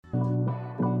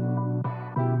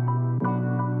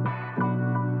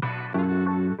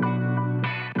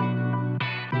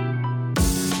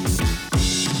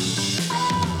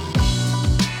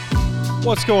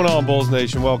What's going on, Bulls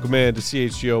Nation? Welcome in to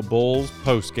CHGO Bulls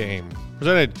Postgame,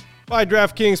 presented by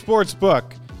DraftKings Sportsbook,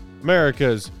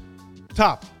 America's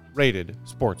top-rated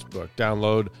sportsbook.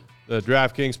 Download the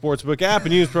DraftKings Sportsbook app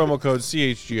and use promo code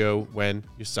CHGO when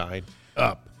you sign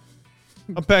up.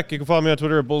 I'm Peck. You can follow me on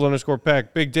Twitter at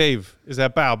Bulls_Peck. Big Dave is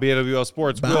at Bow, BAWL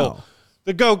Sports. Bow. Will,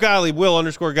 the Go Gottlieb,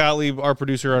 Will_Gottlieb, our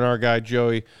producer and our guy,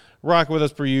 Joey. Rocking with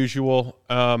us per usual.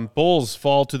 Bulls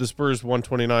fall to the Spurs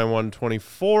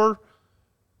 129-124.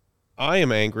 I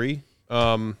am angry.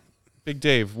 Big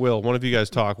Dave, Will, one of you guys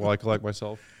talk while I collect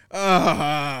myself.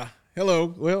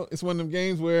 Hello. Well, it's one of them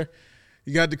games where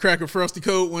you got to crack a frosty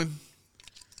cold one.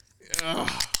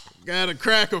 Got to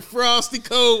crack a frosty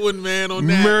cold one, man, on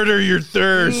that. Murder your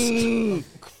thirst.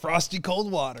 Frosty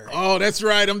cold water. Oh, that's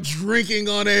right. I'm drinking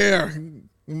on air.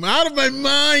 I'm out of my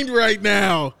mind right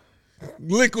now.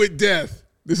 Liquid death.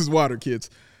 This is water, kids.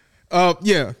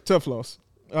 Yeah, tough loss.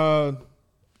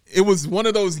 It was one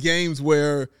of those games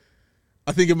where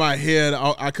I think in my head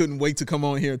I couldn't wait to come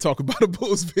on here and talk about a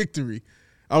Bulls victory.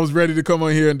 I was ready to come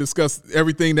on here and discuss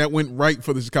everything that went right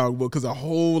for the Chicago Bulls because a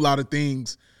whole lot of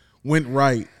things went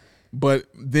right. But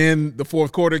then the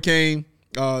fourth quarter came.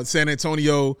 San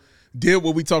Antonio did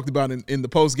what we talked about in the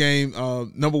post game.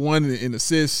 Number one in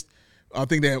assists. I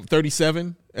think they have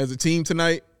 37 as a team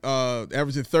tonight.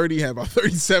 Averaging 30, have about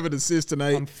 37 assists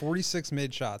tonight. On 46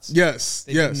 made shots. Yes,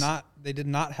 They did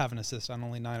not have an assist on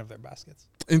only 9 of their baskets.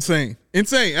 Insane,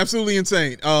 absolutely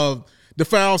insane.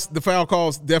 The foul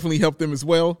calls definitely helped them as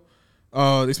well.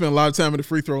 They spent a lot of time at the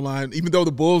free throw line, even though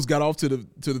the Bulls got off to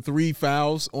the 3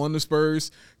 fouls on the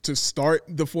Spurs to start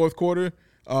the fourth quarter.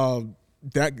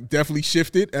 That definitely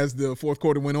shifted as the fourth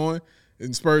quarter went on,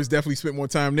 and Spurs definitely spent more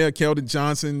time there. Keldon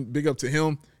Johnson, big up to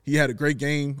him. He had a great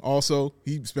game also.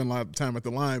 He spent a lot of time at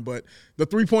the line, but the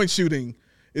three-point shooting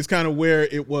is kind of where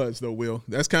it was, though, Will.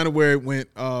 That's kind of where it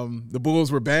went. The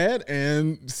Bulls were bad,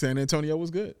 and San Antonio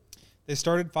was good. They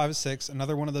started 5-6,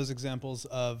 another one of those examples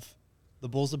of the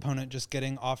Bulls' opponent just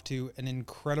getting off to an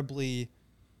incredibly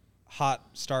hot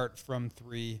start from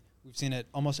 3. We've seen it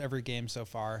almost every game so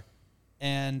far.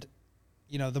 And,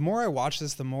 you know, the more I watch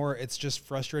this, the more it's just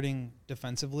frustrating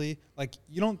defensively. Like,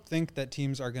 you don't think that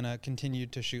teams are going to continue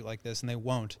to shoot like this, and they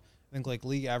won't. I think, like,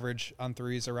 league average on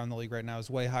threes around the league right now is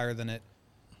way higher than it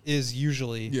is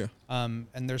usually. Yeah. And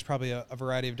there's probably a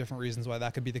variety of different reasons why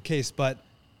that could be the case. But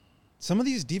some of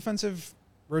these defensive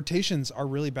rotations are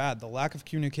really bad. The lack of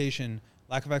communication,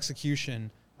 lack of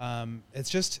execution.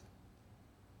 It's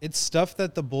stuff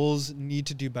that the Bulls need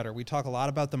to do better. We talk a lot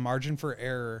about the margin for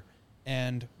error.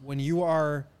 And when you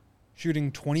are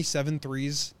shooting 27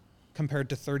 threes compared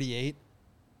to 38,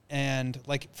 and,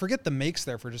 like, forget the makes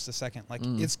there for just a second. Like,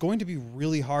 it's going to be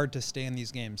really hard to stay in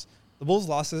these games. The Bulls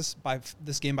lost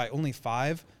this game by only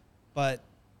 5, but,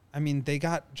 I mean, they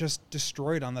got just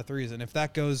destroyed on the threes. And if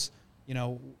that goes, you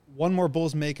know, one more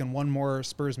Bulls make and one more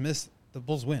Spurs miss, the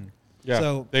Bulls win. Yeah,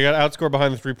 so they got outscored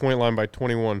behind the three-point line by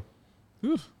 21.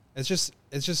 It's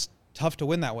just tough to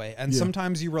win that way. And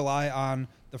sometimes you rely on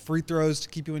the free throws to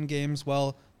keep you in games.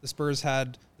 Well, the Spurs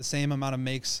had the same amount of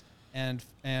makes and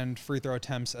free throw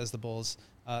attempts as the Bulls.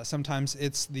 Sometimes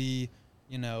it's the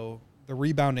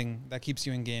rebounding that keeps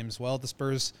you in games. Well, the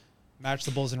Spurs match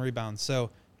the Bulls in rebounds. So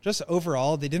just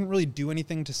overall, they didn't really do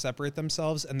anything to separate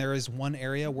themselves. And there is one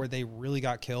area where they really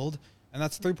got killed, and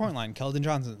that's the 3-point line. Keldon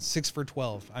Johnson, 6 for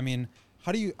 12. I mean,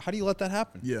 how do you let that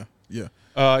happen? Yeah.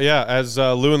 As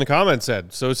Lou in the comments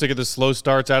said, so sick of the slow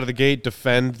starts out of the gate.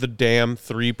 Defend the damn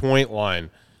 3-point line.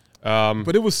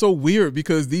 But it was so weird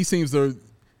because these teams are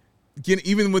getting,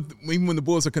 even when the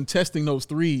Bulls are contesting those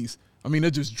threes, I mean,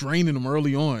 they're just draining them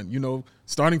early on, you know,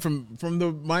 starting from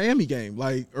the Miami game.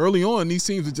 Like, early on, these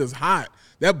teams are just hot.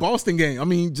 That Boston game, I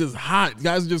mean, just hot.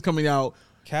 Guys are just coming out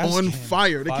on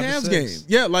fire. The Cavs game.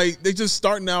 Yeah, like, they just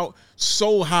starting out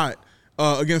so hot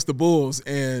against the Bulls.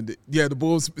 And, yeah, the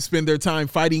Bulls spend their time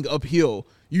fighting uphill.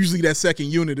 Usually that second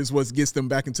unit is what gets them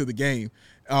back into the game.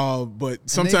 But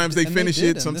sometimes they finish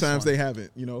it, sometimes they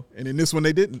haven't, you know. And in this one,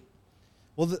 they didn't.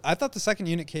 Well, I thought the second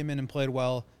unit came in and played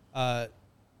well.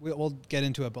 We'll get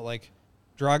into it, but, like,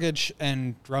 Dragic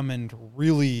and Drummond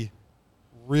really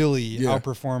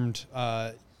outperformed,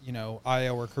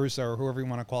 Ayo or Caruso or whoever you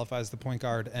want to qualify as the point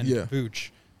guard and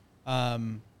Vooch. I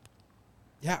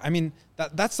mean,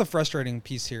 that's the frustrating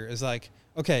piece here is, like,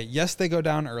 okay, yes, they go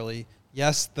down early.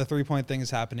 Yes, the 3-point thing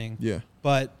is happening. Yeah.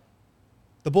 But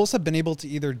the Bulls have been able to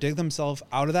either dig themselves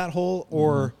out of that hole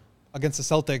or against the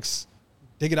Celtics,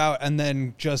 dig it out and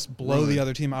then just blow the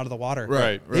other team out of the water.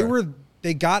 Right.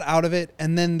 They got out of it,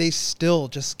 and then they still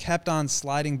just kept on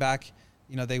sliding back.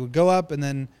 You know, they would go up, and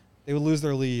then they would lose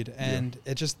their lead, and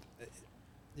it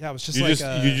Yeah, it was just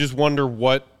you just wonder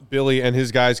what Billy and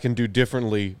his guys can do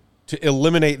differently to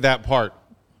eliminate that part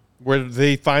where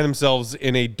they find themselves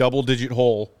in a double-digit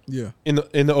hole in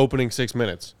the opening 6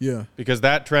 minutes. Yeah. Because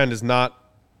that trend is not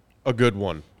a good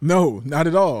one. No, not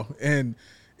at all. And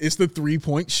it's the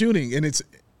three-point shooting, and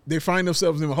they find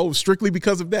themselves in a hole strictly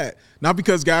because of that. Not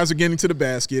because guys are getting to the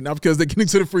basket, not because they're getting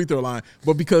to the free throw line,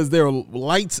 but because they're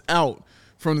lights out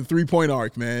from the three-point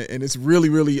arc, man. And it's really,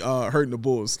 really hurting the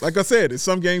Bulls. Like I said, in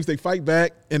some games they fight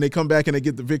back and they come back and they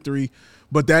get the victory,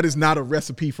 but that is not a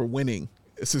recipe for winning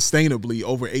sustainably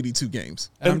over 82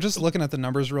 games. And I'm just looking at the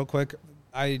numbers real quick.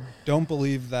 I don't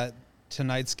believe that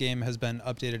tonight's game has been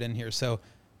updated in here. So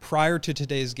prior to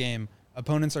today's game,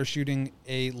 opponents are shooting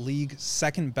a league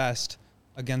second best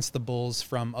against the Bulls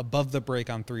from above the break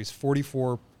on threes,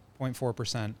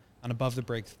 44.4% on above the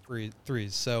break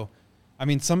threes. So, I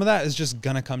mean, some of that is just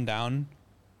going to come down.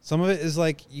 Some of it is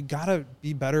like you got to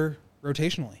be better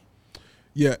rotationally.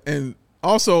 Yeah, and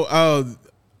also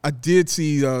I did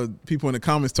see people in the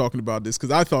comments talking about this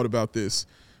because I thought about this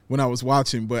when I was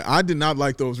watching, but I did not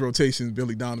like those rotations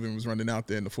Billy Donovan was running out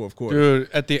there in the fourth quarter.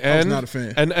 Dude, at the end, I was not a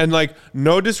fan. And like,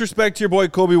 no disrespect to your boy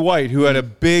Kobe White, who had a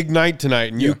big night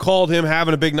tonight, and you called him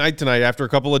having a big night tonight after a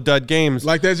couple of dud games.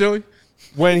 Like that, Joey?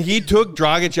 When he took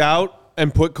Dragic out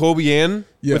and put Kobe in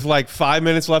with like 5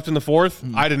 minutes left in the fourth,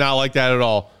 I did not like that at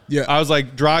all. Yeah. I was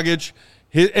like, Dragic,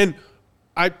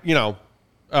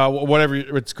 whatever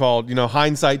it's called,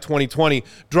 hindsight 2020.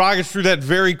 Dragic threw that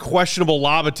very questionable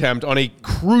lob attempt on a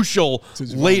crucial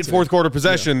late fourth quarter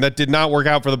possession that did not work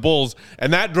out for the Bulls,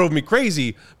 and that drove me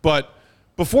crazy. But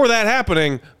before that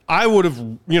happening, I would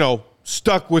have,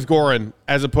 stuck with Goran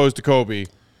as opposed to Kobe.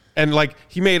 And like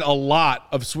he made a lot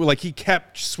of he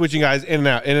kept switching guys in and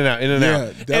out.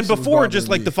 And before just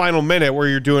like the final minute where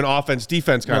you're doing offense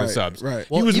defense kind of subs. Right.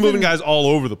 He was moving guys all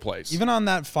over the place. Even on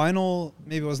that final,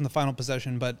 maybe it wasn't the final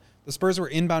possession, but the Spurs were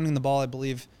inbounding the ball. I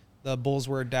believe the Bulls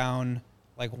were down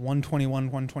like 121,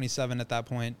 127 at that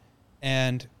point,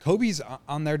 and Kobe's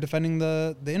on there defending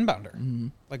the inbounder. Mm-hmm.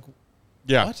 Like,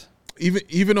 what?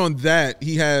 Even on that,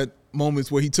 he had moments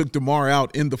where he took DeMar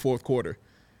out in the fourth quarter.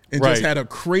 And just had a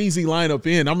crazy lineup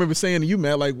in. I remember saying to you,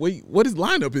 Matt, like, wait, what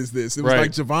lineup is this? It was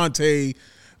like Javante,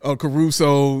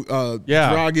 Caruso,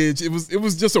 Dragic. It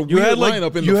was just a weird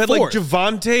lineup in the fourth. You had like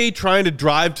Javante trying to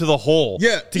drive to the hole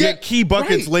to get key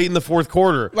buckets late in the fourth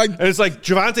quarter. And it's like,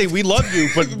 Javante, we love you,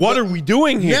 but what are we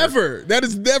doing here? Never. That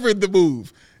is never the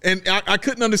move. And I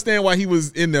couldn't understand why he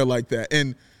was in there like that.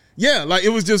 And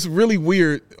it was just really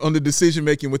weird on the decision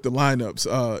making with the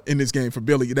lineups in this game for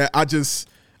Billy. That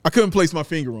I couldn't place my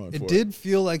finger on. It did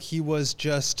feel like he was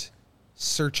just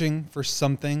searching for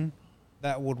something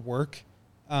that would work.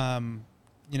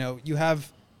 You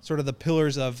have sort of the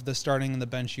pillars of the starting and the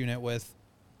bench unit with,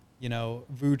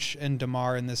 Vooch and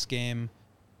DeMar in this game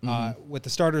with the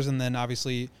starters, and then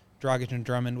obviously Dragic and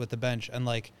Drummond with the bench. And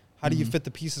like, how do you fit the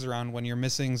pieces around when you're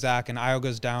missing Zach and Io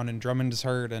goes down and Drummond is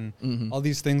hurt and all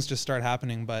these things just start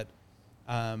happening? But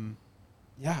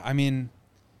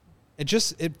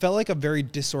it felt like a very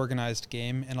disorganized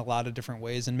game in a lot of different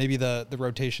ways, and maybe the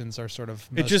rotations are sort of.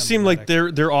 It just seemed like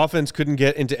their offense couldn't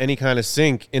get into any kind of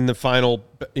sync in the final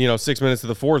 6 minutes of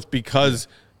the fourth because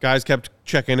guys kept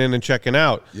checking in and checking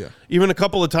out. Yeah. Even a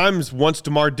couple of times, once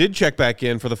DeMar did check back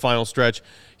in for the final stretch,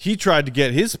 he tried to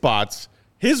get his spots.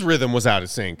 His rhythm was out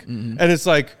of sync, and it's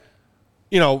like,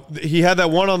 he had that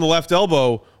one on the left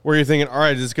elbow where you're thinking, all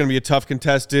right, is this going to be a tough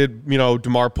contested,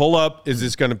 DeMar pull up? Is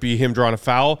this going to be him drawing a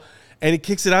foul? And he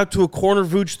kicks it out to a corner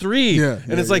Vooch three.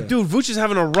 It's like, dude, Vooch is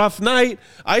having a rough night.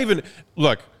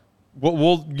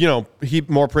 We'll heap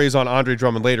more praise on Andre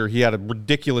Drummond later. He had a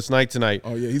ridiculous night tonight.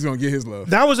 Oh, yeah, he's going to get his love.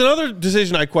 That was another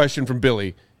decision I questioned from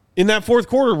Billy. In that fourth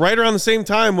quarter, right around the same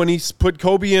time when he put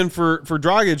Kobe in for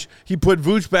Dragic, he put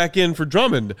Vooch back in for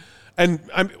Drummond. And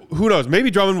who knows? Maybe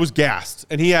Drummond was gassed,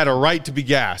 and he had a right to be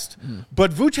gassed.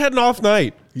 But Vooch had an off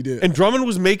night. He did. And Drummond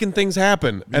was making things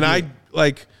happen.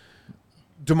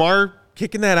 DeMar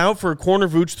kicking that out for a corner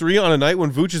Vooch three on a night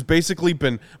when Vooch has basically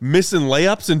been missing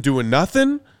layups and doing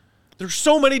nothing. There's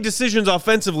so many decisions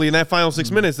offensively in that final 6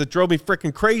 minutes that drove me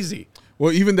freaking crazy.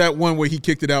 Well, even that one where he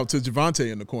kicked it out to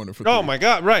Javante in the corner for three. Oh my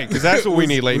God, right? Because that's what we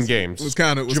need late in games. Was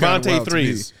kind of Javante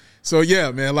threes. So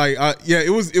yeah, man,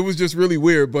 it was just really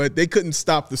weird. But they couldn't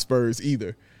stop the Spurs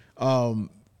either.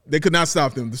 They could not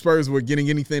stop them. The Spurs were getting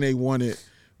anything they wanted.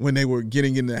 When they were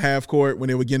getting in the half court, when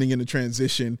they were getting in the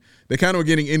transition, they kind of were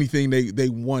getting anything they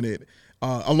wanted,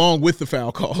 along with the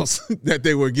foul calls that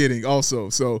they were getting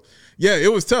also. So, yeah,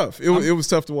 it was tough. It was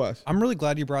tough to watch. I'm really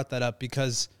glad you brought that up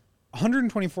because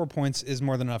 124 points is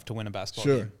more than enough to win a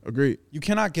basketball game. Sure, agreed. You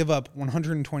cannot give up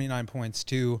 129 points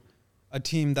to a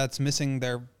team that's missing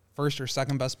their first or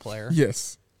second best player.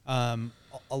 Yes.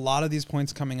 A lot of these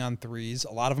points coming on threes,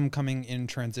 a lot of them coming in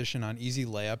transition on easy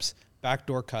layups,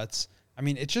 backdoor cuts. I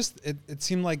mean, it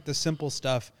seemed like the simple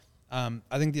stuff. I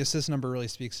think the assist number really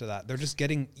speaks to that. They're just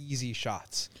getting easy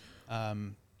shots.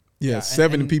 Seven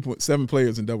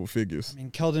players in double figures. I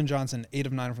mean, Keldon Johnson, 8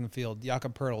 of 9 from the field.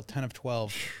 Jakob Poeltl, 10 of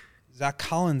 12. Zach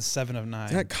Collins, 7 of 9.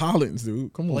 Zach Collins,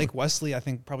 dude, come on. Blake Wesley, I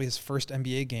think probably his first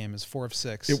NBA game is 4 of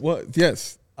 6. It was,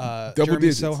 yes. Double Jeremy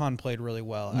digits. Sohan played really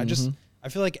well. I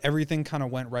feel like everything kind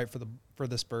of went right for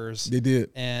the Spurs. They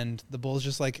did. And the Bulls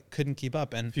just like couldn't keep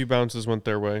up. And A few bounces went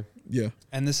their way. Yeah.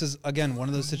 And this is, again, one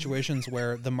of those situations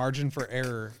where the margin for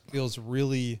error feels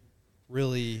really,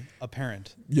 really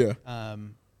apparent. Yeah.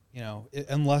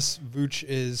 Unless Vooch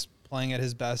is playing at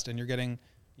his best and you're getting,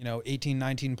 18,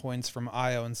 19 points from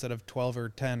Io instead of 12 or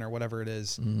 10 or whatever it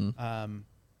is.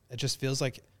 It just feels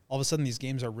like all of a sudden these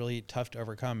games are really tough to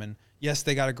overcome. And yes,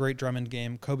 they got a great Drummond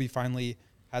game. Kobe finally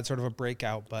had sort of a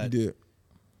breakout, but he did.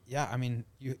 Yeah, I mean,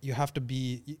 you have to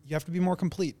be more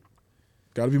complete.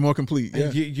 Got to be more complete. Yeah.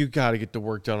 You got to get the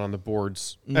work done on the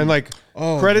boards. And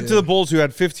credit to the Bulls who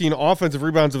had 15 offensive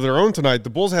rebounds of their own tonight. The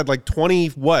Bulls had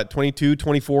 22,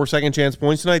 24 second chance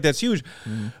points tonight. That's huge.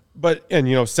 But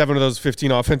 7 of those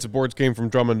 15 offensive boards came from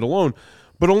Drummond alone,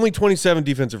 but only 27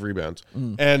 defensive rebounds.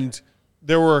 And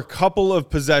there were a couple of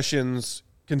possessions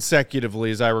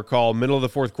consecutively, as I recall, middle of the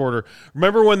fourth quarter.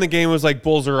 Remember when the game was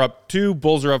Bulls are up 2,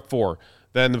 Bulls are up 4.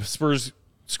 Then the Spurs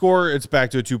score, it's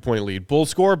back to a 2-point lead. Bulls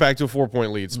score, back to a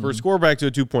 4-point lead. Spurs score, back to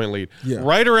a 2-point lead. Yeah.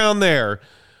 Right around there,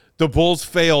 the Bulls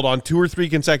failed on 2 or 3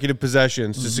 consecutive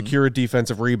possessions to secure a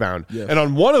defensive rebound. Yes. And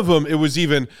on one of them, it was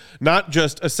even not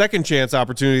just a second chance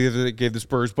opportunity that it gave the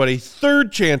Spurs, but a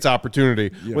third chance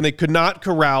opportunity when they could not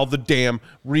corral the damn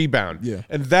rebound. Yeah.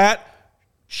 And that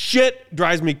shit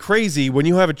drives me crazy when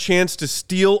you have a chance to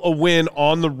steal a win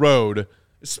on the road,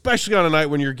 especially on a night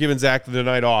when you're giving Zach the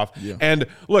night off. Yeah. And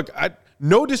look,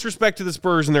 no disrespect to the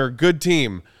Spurs, and they're a good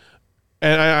team.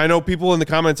 And I know people in the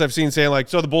comments I've seen saying,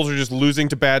 so the Bulls are just losing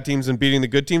to bad teams and beating the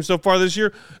good teams so far this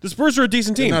year. The Spurs are a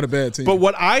decent team. They're not a bad team. But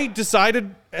what I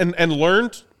decided and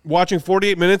learned watching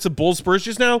 48 minutes of Bulls Spurs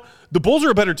just now, the Bulls are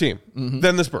a better team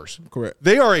than the Spurs. Correct.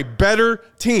 They are a better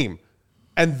team.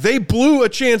 And they blew a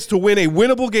chance to win a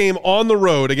winnable game on the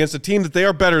road against a team that they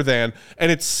are better than, and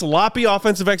it's sloppy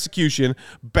offensive execution,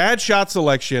 bad shot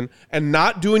selection, and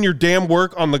not doing your damn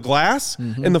work on the glass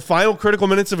in the final critical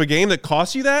minutes of a game that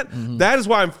costs you that. That is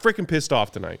why I'm freaking pissed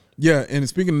off tonight. Yeah, and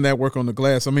speaking of that work on the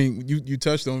glass, I mean, you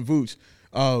touched on Vooch.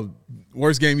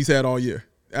 Worst game he's had all year.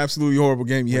 Absolutely horrible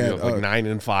game he had. 9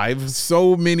 and 5.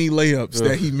 So many layups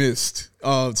that he missed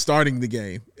starting the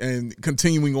game and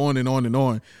continuing on and on and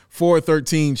on.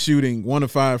 4-13 shooting, 1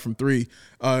 of 5 from 3.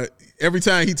 Every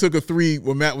time he took a 3,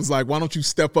 Matt was like, why don't you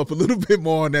step up a little bit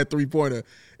more on that 3-pointer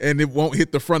and it won't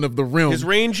hit the front of the rim. His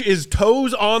range is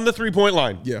toes on the 3-point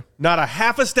line. Yeah. Not a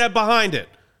half a step behind it.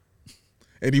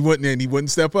 And he wouldn't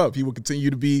step up. He would continue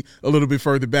to be a little bit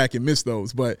further back and miss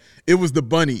those. But it was the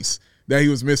bunnies that he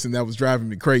was missing that was driving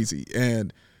me crazy.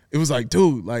 And it was like,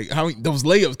 dude, how those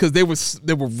layups, because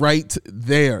they were right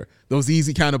there. Those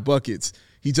easy kind of buckets.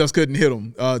 He just couldn't hit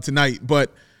them tonight.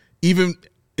 But even,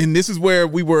 and this is where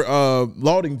we were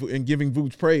lauding and giving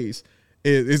Vooch praise,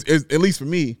 at least for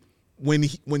me,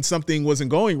 when something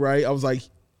wasn't going right, I was like,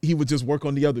 he would just work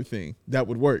on the other thing that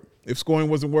would work. If scoring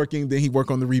wasn't working, then he'd work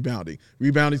on the rebounding.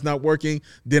 Rebounding's not working,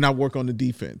 then I work on the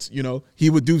defense. He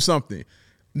would do something.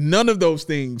 None of those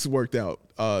things worked out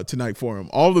tonight for him.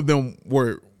 All of them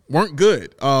weren't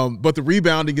good. But the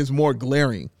rebounding is more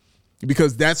glaring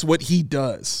because that's what he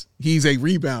does. He's a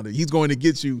rebounder. He's going to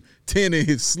get you 10 in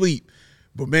his sleep.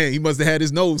 But, man, he must have had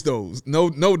his nose going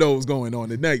on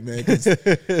tonight, man,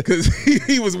 because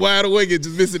he was wide awake and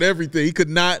just missing everything. He could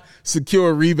not secure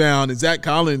a rebound. And Zach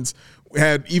Collins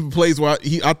had even plays where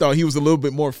I thought he was a little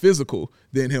bit more physical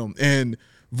than him. And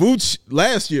Vooch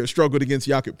last year struggled against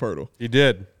Jakob Poeltl. He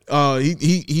did.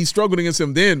 He struggled against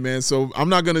him then, man. So I'm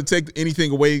not going to take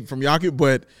anything away from Jakob,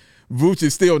 but Vooch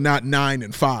is still not 9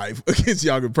 and 5 against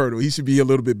Jakob Poeltl. He should be a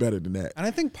little bit better than that. And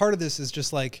I think part of this is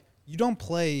just you don't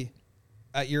play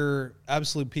at your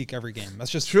absolute peak every game.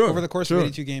 That's just over the course of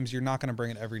 82 games, you're not going to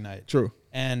bring it every night. True.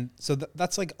 And so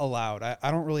that's allowed.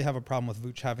 I don't really have a problem with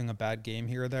Vooch having a bad game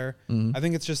here or there. I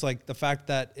think it's just the fact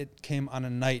that it came on a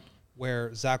night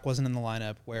where Zach wasn't in the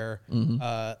lineup, where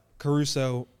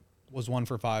Caruso was 1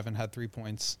 for 5 and had 3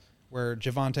 points, where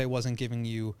Javonte wasn't giving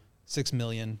you $6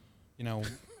 million,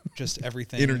 just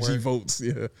everything. Energy votes,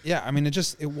 yeah. Yeah, I mean,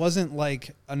 it wasn't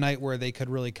like a night where they could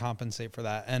really compensate for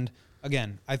that. And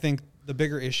again, I think the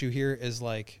bigger issue here is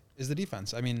is the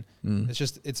defense. I mean,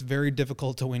 it's very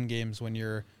difficult to win games when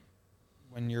you're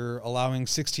allowing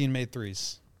 16 made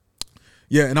threes.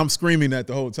 Yeah, and I'm screaming that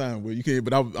the whole time. Well, you can't,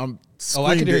 but I'm screaming.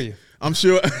 Oh, I can hear you. I'm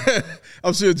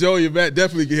sure Joey and Matt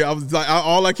definitely can hear. I was like,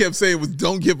 all I kept saying was,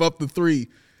 "Don't give up the three.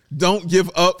 Don't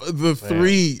give up the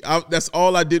three." That's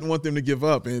all I didn't want them to give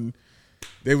up, and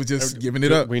they were just giving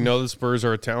it up. We know the Spurs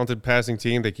are a talented passing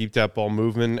team. They keep that ball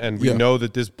moving, and we know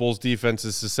that this Bulls defense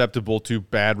is susceptible to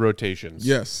bad rotations.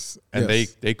 Yes, and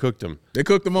they cooked them. They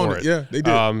cooked them on it. Yeah, they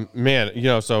did.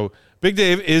 Man, so Big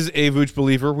Dave is a Vooch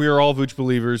believer. We are all Vooch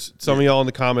believers. Some of y'all in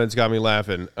the comments got me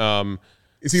laughing.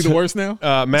 Is he the worst now?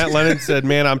 Matt Lennon said,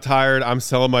 "Man, I'm tired. I'm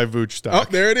selling my Vooch stock."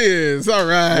 Oh, there it is. All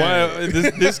right.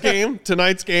 This game,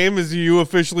 tonight's game, is you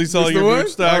officially selling your Vooch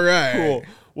stock. All right. Cool.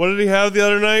 What did he have the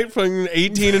other night? From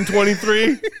 18 and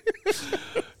 23?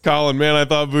 Colin, man, I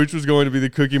thought Vooch was going to be the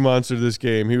cookie monster this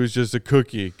game. He was just a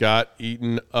cookie. Got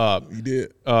eaten up. He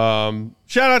did.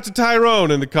 Shout out to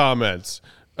Tyrone in the comments,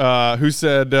 who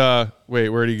said, wait,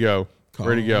 where'd he go?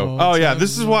 Where'd he go? Oh, yeah,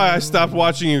 this is why I stopped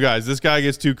watching you guys. This guy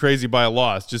gets too crazy by a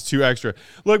loss, just too extra.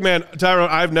 Look, man, Tyrone,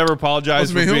 I've never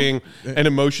apologized for being an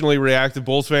emotionally reactive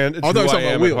Bulls fan. It's who I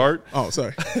am at heart. Oh,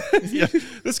 sorry. Yeah,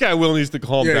 this guy Will needs to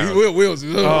calm down. Will's.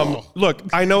 Look,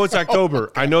 I know it's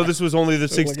October. I know this was only the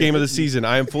 6th game of the season.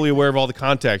 I am fully aware of all the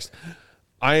context.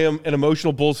 I am an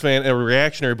emotional Bulls fan and a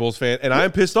reactionary Bulls fan, and I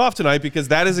am pissed off tonight because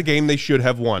that is a game they should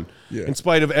have won. Yeah. In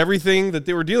spite of everything that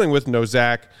they were dealing with, no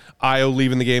Zach, Io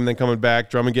leaving the game, then coming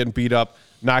back, Drummond getting beat up,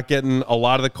 not getting a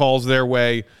lot of the calls their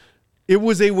way. It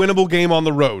was a winnable game on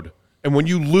the road. And when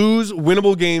you lose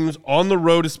winnable games on the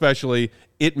road especially,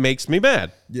 it makes me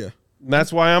mad. Yeah. And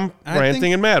that's why I'm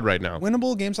ranting and mad right now.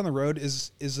 Winnable games on the road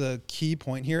is a key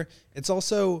point here. It's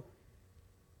also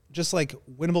just like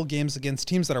winnable games against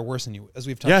teams that are worse than you, as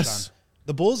we've touched on.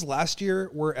 The Bulls last year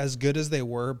were as good as they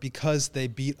were because they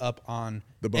beat up on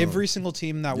every single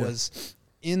team that was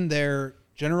in their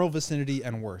general vicinity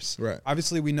and worse. Right.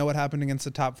 Obviously, we know what happened against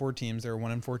the top 4 teams. They were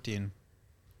 1-14.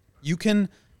 You can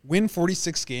win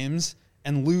 46 games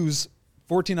and lose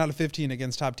 14 out of 15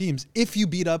 against top teams if you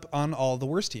beat up on all the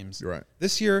worst teams. Right.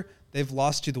 This year, they've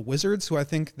lost to the Wizards, who I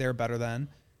think they're better than.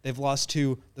 They've lost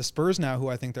to the Spurs now, who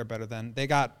I think they're better than. They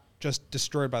got just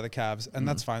destroyed by the Cavs, and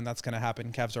that's fine. That's going to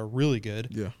happen. Cavs are really good.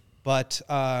 Yeah. But,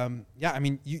 I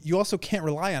mean, you also can't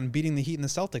rely on beating the Heat and the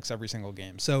Celtics every single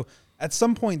game. So at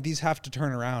some point, these have to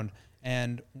turn around.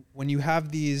 And when you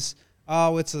have these,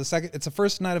 it's a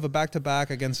first night of a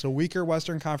back-to-back against a weaker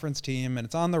Western Conference team, and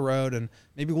it's on the road, and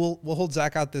maybe we'll hold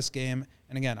Zach out this game.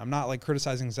 And again, I'm not like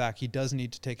criticizing Zach. He does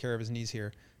need to take care of his knees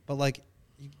here. But like,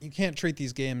 you can't treat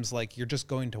these games like you're just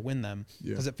going to win them,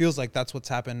 because it feels like that's what's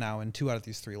happened now in 2 out of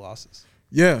these 3 losses.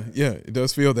 Yeah, it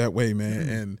does feel that way, man.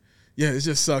 And it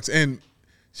just sucks. And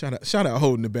shout out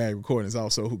Holding the Bag Recordings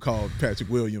also, who called Patrick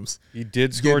Williams. He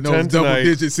did score 10 double tonight.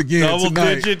 digits again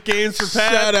Double-digit games for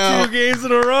Pat. Shout out. 2 games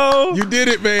in a row. You did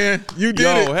it, man. You did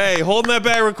it. Hey, Holding That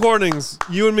Bag Recordings.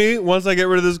 You and me, once I get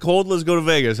rid of this cold, let's go to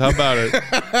Vegas. How about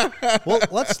it? Well,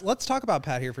 let's talk about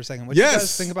Pat here for a second. What do you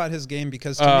guys think about his game?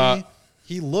 Because to me,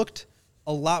 he looked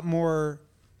a lot more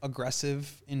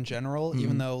aggressive in general,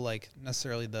 even though like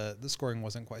necessarily the scoring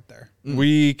wasn't quite there.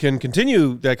 We can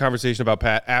continue that conversation about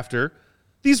Pat after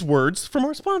these words from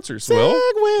our sponsors. Will.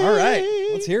 All right,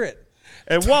 let's hear it.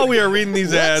 And while we are reading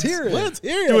these ads, let's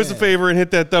hear it. Do us a favor and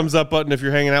hit that thumbs up button if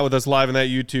you're hanging out with us live in that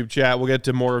YouTube chat. We'll get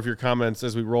to more of your comments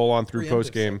as we roll on through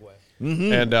post game.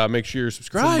 And make sure you're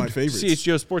subscribed to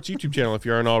CHGO Sports YouTube channel if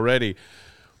you aren't already.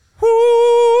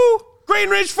 Woo! Green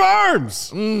Ridge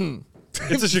Farms.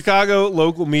 It's a Chicago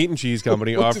local meat and cheese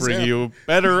company offering you a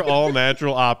better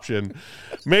all-natural option.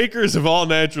 Makers of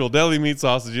all-natural deli meat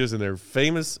sausages and their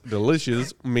famous,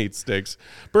 delicious meat sticks.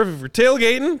 Perfect for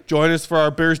tailgating. Join us for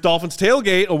our Bears-Dolphins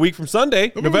tailgate a week from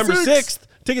Sunday, November 6th.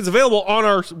 Tickets available on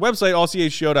our website,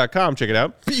 allchgo.com. Check it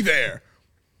out. Be there.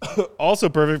 Also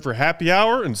perfect for happy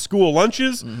hour and school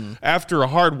lunches. After a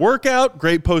hard workout,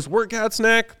 great post-workout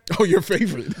snack. Oh, your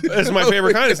favorite. That's my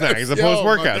favorite kind of snack. It's a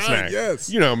post-workout snack. Yes.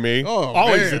 You know me. Oh,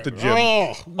 always man. at the gym.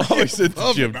 Oh, always at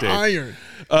the gym, Dave.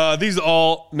 Iron. These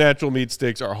all-natural meat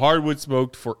sticks are hardwood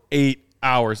smoked for 8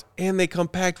 hours, and they come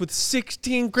packed with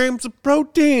 16 grams of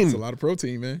protein. That's a lot of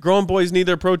protein, man. Growing boys need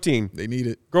their protein. They need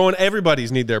it. Growing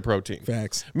everybody's need their protein.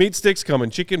 Facts. Meat sticks come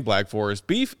in chicken, black forest,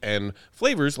 beef, and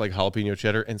flavors like jalapeno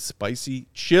cheddar and spicy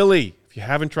chili. If you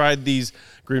haven't tried these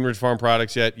Green Ridge Farm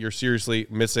products yet, you're seriously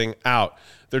missing out.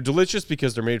 They're delicious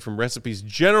because they're made from recipes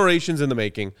generations in the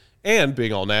making And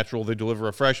being all natural, they deliver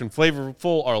a fresh and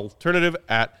flavorful alternative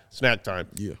at snack time.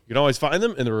 Yeah. You can always find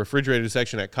them in the refrigerated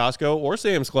section at Costco or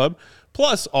Sam's Club,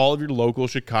 plus all of your local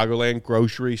Chicagoland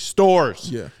grocery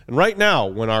stores. Yeah. And right now,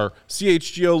 when our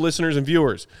CHGO listeners and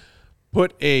viewers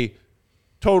put a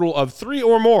total of 3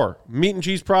 or more meat and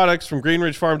cheese products from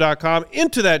greenridgefarm.com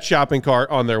into that shopping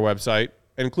cart on their website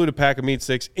and include a pack of meat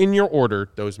sticks in your order,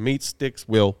 those meat sticks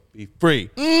will be free.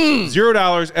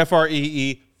 $0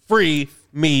 FREE free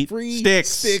meat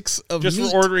sticks of just meat.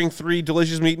 for ordering 3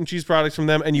 delicious meat and cheese products from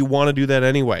them, and you want to do that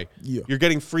anyway. Yeah. You're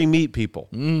getting free meat, people.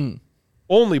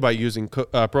 Only by using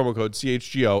promo code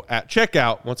CHGO at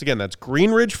checkout. Once again, that's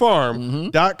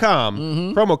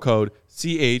greenridgefarm.com. Promo code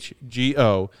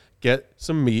CHGO. Get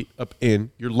some meat up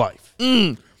in your life.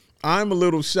 I'm a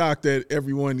little shocked at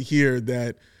everyone here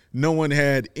that no one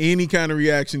had any kind of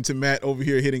reaction to Matt over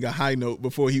here hitting a high note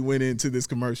before he went into this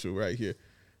commercial right here.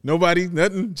 Nobody,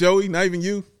 nothing. Joey, not even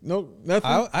you. No,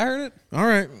 nothing. I heard it. All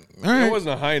right. It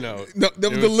wasn't a high note. No,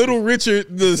 that was the little Richard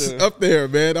up there,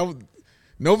 man.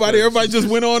 Everybody just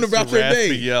went on about their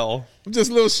day. Yell. I'm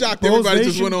just a little shocked everybody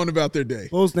just went on about their day.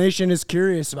 Bulls Nation is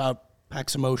curious about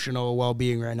Peck's emotional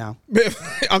well-being right now.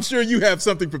 I'm sure you have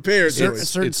something prepared, Joey. A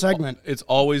certain segment. It's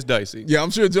always dicey. Yeah, I'm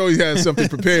sure Joey has something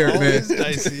prepared, man. Always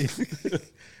dicey.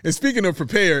 And speaking of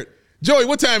prepared, Joey,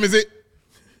 what time is it?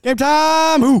 Game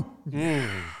time! Who?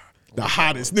 The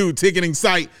hottest new ticketing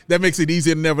site that makes it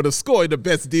easier than ever to score the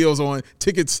best deals on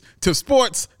tickets to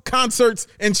sports, concerts,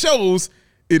 and shows.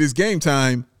 It is Game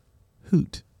Time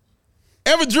Hoot.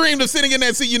 Ever dreamed of sitting in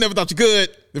that seat you never thought you could?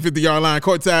 The 50-yard line,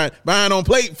 courtside, behind on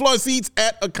plate, floor seats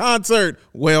at a concert.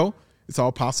 Well, it's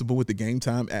all possible with the Game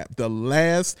Time app. The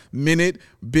last-minute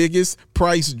biggest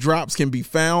price drops can be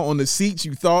found on the seats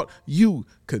you thought you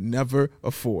could never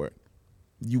afford.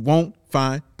 You won't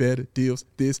find better deals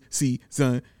this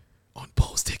season on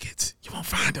Bulls tickets. You won't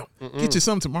find them. Get you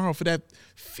some tomorrow for that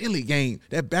Philly game,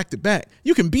 that back-to-back.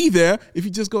 You can be there if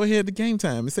you just go ahead to Game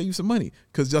Time and save you some money,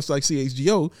 because just like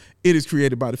CHGO, it is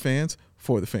created by the fans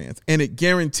for the fans, and it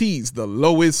guarantees the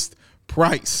lowest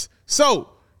price. So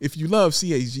if you love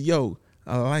CHGO,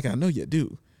 like I know you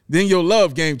do, then you'll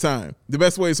love Game Time. The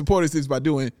best way to support us is by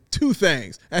doing 2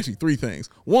 things, actually 3 things.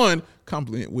 1,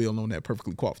 compliment Will on that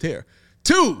perfectly coiffed hair.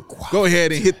 2, go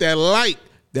ahead and hit that like,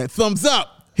 that thumbs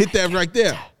up. Hit that right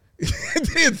there. And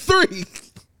then 3,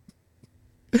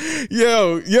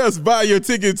 buy your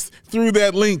tickets through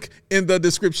that link in the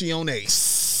description.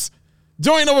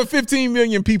 Join over 15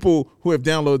 million people who have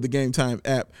downloaded the Game Time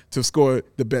app to score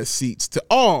the best seats to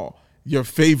all your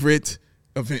favorite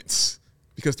events.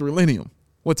 Because the Millennium,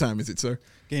 what time is it, sir?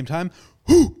 Game time.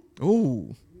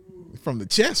 Ooh, from the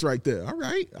chest right there. All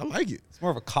right, I like it. It's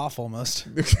more of a cough almost.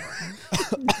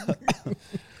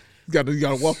 You got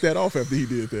to walk that off after he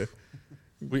did that.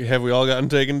 Have we all gotten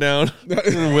taken down?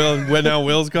 Now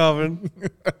Will's coughing.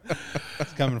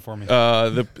 It's coming for me.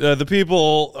 The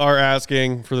people are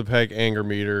asking for the Peck anger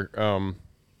meter.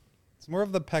 It's more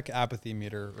of the Peck apathy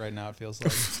meter right now, it feels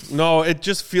like. No, it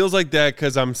just feels like that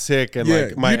because I'm sick and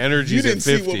like my energy's at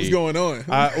 50. You didn't see what was going on.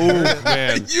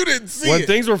 Man. You didn't see when it.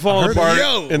 things were falling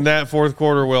apart in that fourth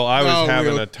quarter, Will, I was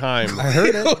having a time. I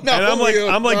heard it. And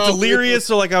I'm like delirious,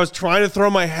 so like I was trying to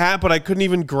throw my hat, but I couldn't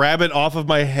even grab it off of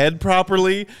my head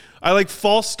properly. I like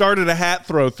false started a hat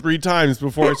throw 3 times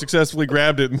before I successfully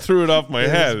grabbed it and threw it off my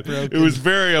head. It was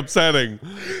very upsetting.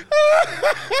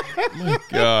 My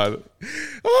God.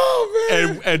 Oh,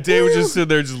 man. And Dave was just sitting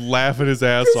there just laughing his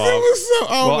ass off.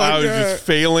 I was just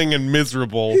failing and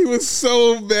miserable. He was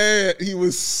so bad.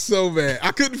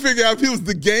 I couldn't figure out if it was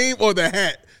the game or the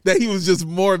hat that he was just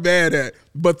more mad at.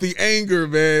 But the anger,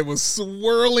 man, was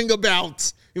swirling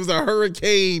about. It was a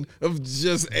hurricane of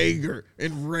just anger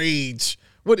and rage.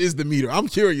 What is the meter? I'm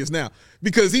curious now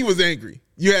because he was angry.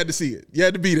 You had to see it. You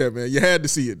had to be there, man. You had to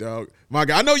see it, dog. My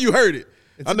God, I know you heard it.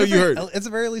 At the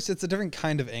very least, it's a different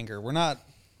kind of anger. We're not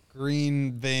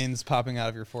green veins popping out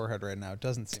of your forehead right now. It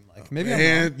doesn't seem like. Maybe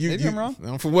I'm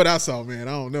wrong. From what I saw, man,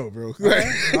 I don't know, bro. All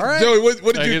right. Joey,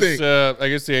 what did you think? I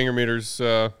guess the anger meter's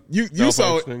you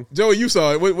saw it. Joey, you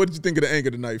saw it. What did you think of the anger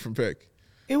tonight from Peck?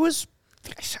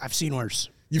 I've seen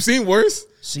worse. You've seen worse?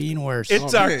 Seen worse.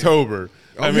 It's October.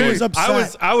 I mean, was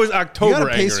upset. I was October You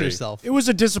gotta pace angry. yourself. It was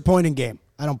a disappointing game.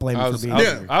 I don't blame him for being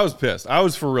I was pissed. I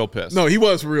was for real pissed. No, he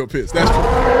was for real pissed. That's true.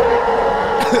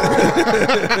 Look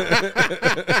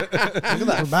at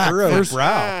that back. furrowed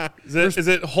brow. Is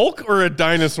it Hulk or a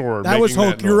dinosaur? That was making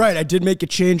Hulk. that You're noise? right. I did make a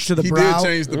change to the He brow. did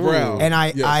change the brow. And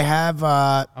I Yes. have.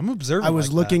 I'm observing. I was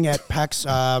like looking that. at Peck's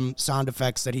sound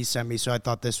effects that he sent me, so I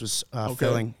thought this was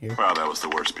filling here. Wow, that was the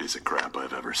worst piece of crap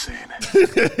I've ever seen.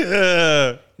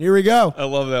 Yeah. Here we go. I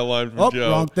love that line from Oh, Joe.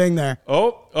 wrong thing there.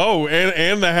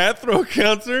 And the hat throw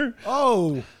counter.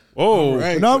 Oh, Whoa.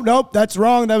 Right. nope, that's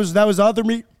wrong. That was other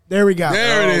meat. There we go.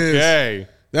 There it is. Okay.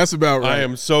 That's about right. I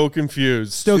am so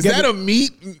confused. Still Is that a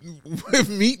meat?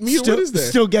 Meat? still, What is that?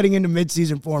 Still getting into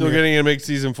mid-season form. Still here. getting in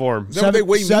mid-season form. that what they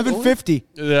weigh meat on? 750.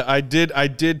 I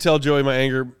did tell Joey my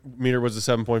anger meter was a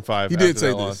 7.5. He did say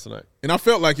that this, loss tonight. and I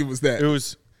felt like it was that. It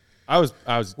was. I was.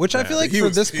 Which I mad. feel like He for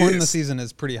was this point in the pissed. season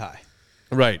is pretty high.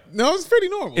 right. No, it's pretty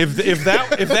normal. If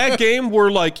that game were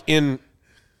like in,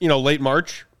 late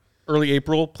March, early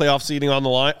April, playoff seeding on the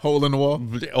line, Hole in the wall.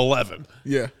 11.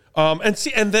 Yeah. And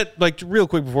that, like, real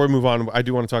quick before we move on, I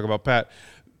do want to talk about Pat.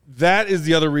 That is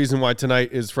the other reason why tonight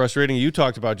is frustrating. You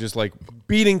talked about just like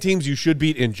beating teams you should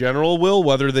beat in general, Will,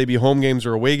 whether they be home games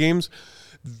or away games.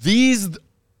 These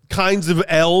kinds of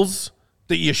L's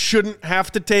that you shouldn't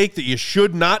have to take, that you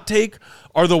should not take,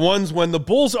 are the ones when the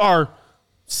Bulls are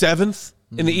 7th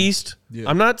in the East. Yeah.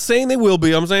 I'm not saying they will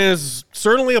be. I'm saying it's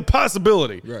certainly a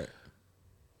possibility. Right.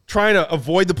 Trying to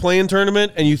avoid the play-in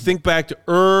tournament, and you think back to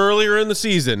earlier in the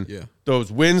season, Yeah. those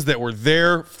wins that were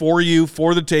there for you,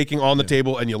 for the taking on the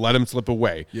table, and you let them slip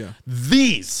away. Yeah.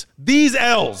 These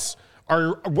L's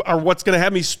are what's going to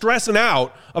have me stressing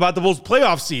out about the Bulls'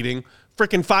 playoff seeding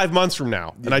freaking 5 months from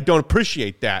now, and I don't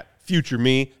appreciate that, future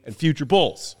me and future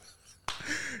Bulls.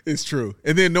 It's true.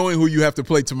 And then knowing who you have to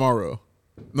play tomorrow,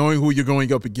 knowing who you're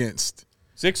going up against.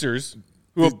 Sixers,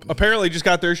 who apparently just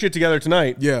got their shit together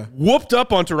tonight, Yeah. whooped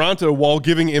up on Toronto while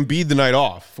giving Embiid the night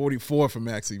off. 44 for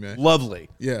Maxey, man. Lovely.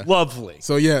 Yeah. Lovely.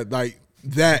 So, yeah, like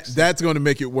that's going to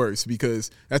make it worse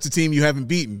because that's a team you haven't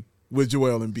beaten with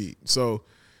Joel Embiid. So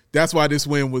that's why this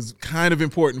win was kind of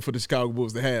important for the Chicago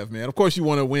Bulls to have, man. Of course, you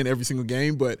want to win every single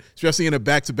game, but especially in a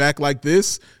back-to-back like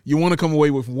this, you want to come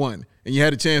away with one. And you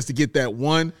had a chance to get that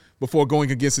one before going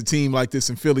against a team like this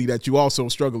in Philly that you also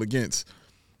struggle against.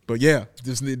 But, yeah,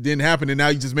 it didn't happen, and now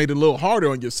you just made it a little harder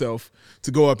on yourself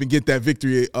to go up and get that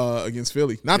victory against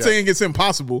Philly. Not saying it's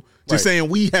impossible, just saying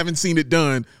we haven't seen it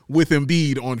done with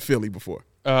Embiid on Philly before.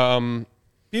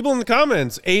 People in the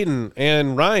comments, Aiden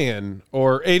and Ryan,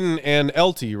 or Aiden and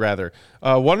LT, rather,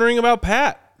 wondering about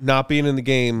Pat not being in the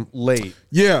game late.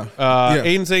 Yeah.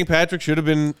 Aiden saying Patrick should have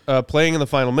been playing in the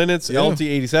final minutes. Yeah.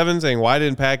 LT87 saying, why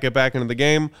didn't Pat get back into the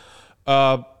game?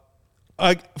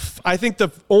 I think the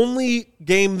only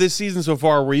game this season so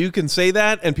far where you can say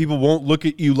that and people won't look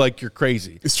at you like you're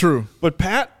crazy. It's true. But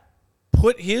Pat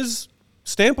put his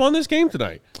stamp on this game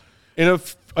tonight in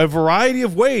a variety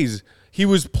of ways. He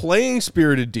was playing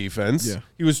spirited defense. Yeah.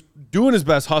 He was doing his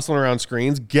best hustling around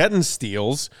screens, getting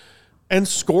steals, and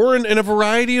scoring in a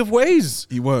variety of ways.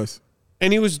 He was.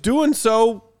 And he was doing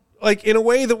so like in a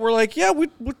way that we're like, yeah, we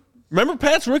remember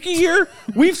Pat's rookie year?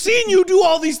 We've seen you do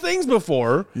all these things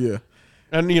before. Yeah.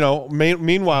 And,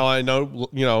 meanwhile, I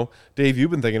know, Dave,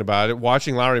 you've been thinking about it,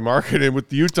 watching Lowry Markkanen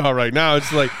with Utah right now.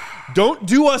 It's like, don't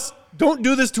do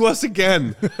this to us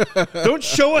again. Don't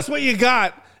show us what you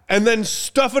got and then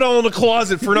stuff it all in the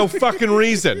closet for no fucking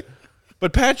reason.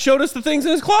 But Pat showed us the things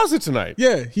in his closet tonight.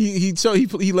 Yeah, he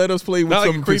let us play with Not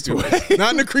like some a creepy way.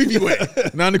 Not in a creepy way.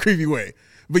 Not in a creepy way.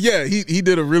 But yeah, he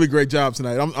did a really great job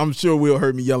tonight. I'm sure Will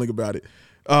heard me yelling about it.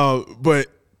 But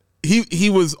he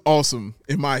was awesome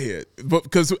in my head. But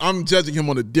because I'm judging him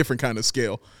on a different kind of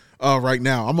scale right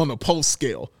now. I'm on a post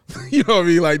scale. You know what I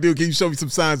mean? Like, dude, can you show me some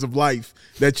signs of life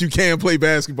that you can play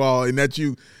basketball and that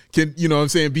you can,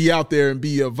 be out there and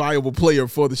be a viable player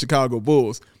for the Chicago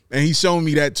Bulls? And he's shown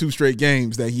me that 2 straight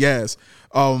games that he has.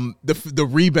 The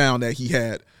rebound that he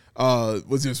had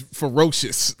was just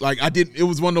ferocious. Like it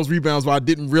was one of those rebounds where I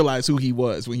didn't realize who he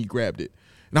was when he grabbed it.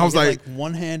 And I was like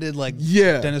one-handed,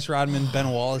 yeah. Dennis Rodman, Ben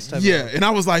Wallace type. Yeah. And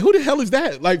I was like, who the hell is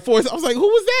that? I was like, who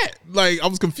was that? Like, I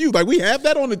was confused. Like, we have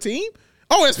that on the team?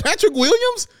 Oh, it's Patrick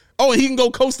Williams? Oh, and he can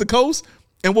go coast to coast?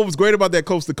 And what was great about that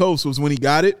coast to coast was when he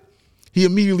got it, he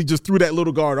immediately just threw that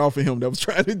little guard off of him that was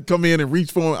trying to come in and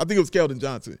reach for him. I think it was Keldon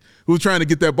Johnson who was trying to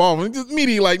get that ball. And just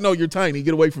immediately like, no, you're tiny.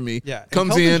 Get away from me. Yeah.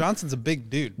 Comes Keldon in. Johnson's a big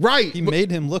dude. Right. He made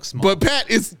him look small. But Pat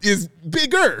is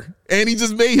bigger. And he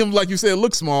just made him, like you said,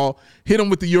 look small. Hit him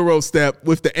with the Euro step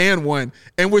with the and one.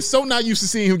 And we're so not used to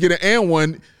seeing him get an and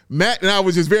one. Matt and I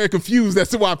was just very confused as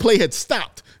to why play had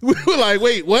stopped. We were like,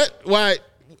 wait, what? Why?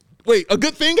 Wait, a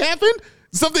good thing happened?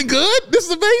 Something good? This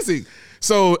is amazing.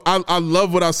 So I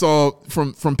love what I saw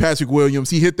from Patrick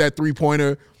Williams. He hit that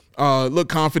 3-pointer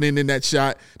Looked confident in that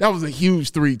shot. That was a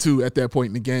huge 3 too at that point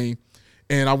in the game.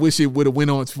 And I wish it would have went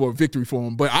on for a victory for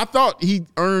him. But I thought he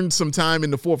earned some time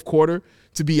in the fourth quarter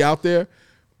to be out there.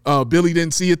 Billy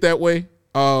didn't see it that way.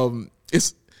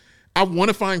 I want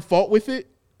to find fault with it,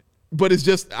 but it's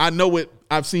just I know what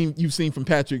you've seen from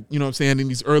Patrick, you know what I'm saying, in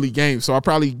these early games. So I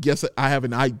probably guess I have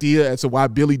an idea as to why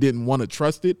Billy didn't want to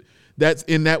trust it. That's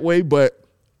in that way. But,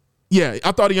 yeah,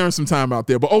 I thought he earned some time out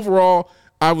there. But overall,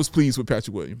 I was pleased with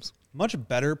Patrick Williams. Much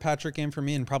better Patrick game for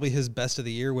me and probably his best of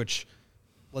the year, which –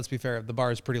 let's be fair, the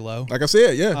bar is pretty low. Like I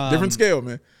said, yeah, different scale,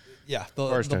 man. Yeah,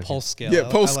 the pulse scale. Yeah,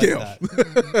 pulse scale. Like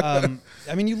that.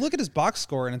 I mean, you look at his box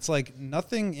score, and it's like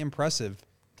nothing impressive.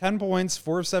 10 points,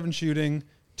 4 of 7 shooting,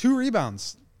 2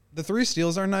 rebounds. The 3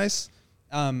 steals are nice.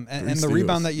 And the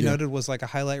rebound that you noted was like a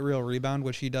highlight reel rebound,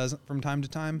 which he does from time to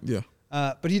time. Yeah.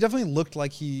 But he definitely looked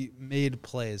like he made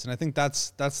plays. And I think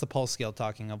that's the pulse scale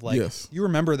talking of like, you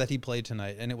remember that he played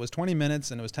tonight, and it was 20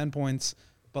 minutes, and it was 10 points.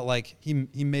 But, like,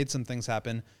 he made some things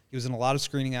happen. He was in a lot of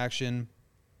screening action.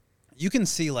 You can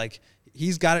see, like,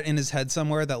 he's got it in his head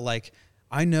somewhere that, like,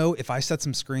 I know if I set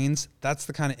some screens, that's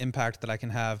the kind of impact that I can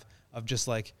have of just,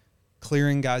 like,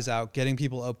 clearing guys out, getting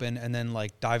people open, and then,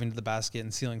 like, diving to the basket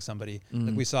and sealing somebody.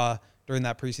 Like we saw during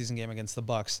that preseason game against the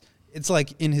Bucks. It's,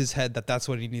 like, in his head that that's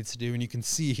what he needs to do. And you can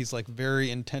see he's, like,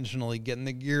 very intentionally getting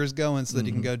the gears going so that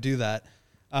he can go do that.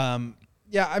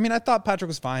 Yeah, I mean, I thought Patrick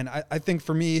was fine. I think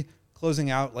for me –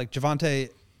 closing out, like Javonte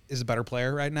is a better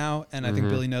player right now, and I think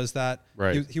Billy knows that.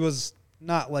 Right. He was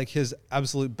not like his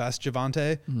absolute best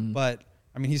Javonte, but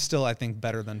I mean he's still I think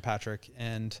better than Patrick.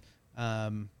 And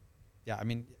yeah, I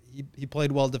mean he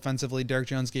played well defensively. Derek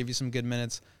Jones gave you some good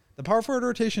minutes. The power forward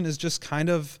rotation is just kind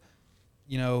of,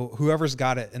 you know, whoever's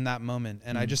got it in that moment,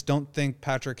 and I just don't think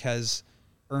Patrick has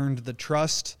earned the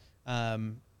trust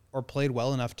or played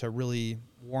well enough to really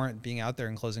warrant being out there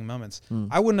in closing moments.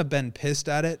 I wouldn't have been pissed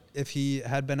at it if he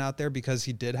had been out there because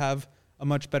he did have a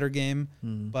much better game,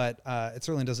 but it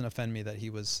certainly doesn't offend me that he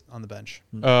was on the bench.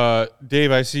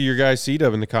 Dave, I see your guy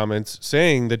C-Dub in the comments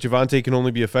saying that Javonte can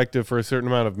only be effective for a certain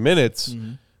amount of minutes,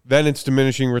 then it's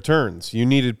diminishing returns. You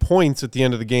needed points at the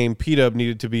end of the game. P-Dub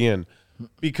needed to be in.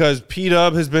 Because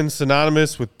P-Dub has been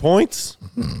synonymous with points.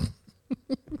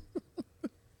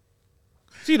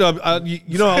 C-Dub,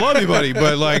 you know I love you, buddy,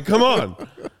 but, like, come on.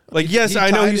 Like, yes,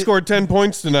 I know he scored 10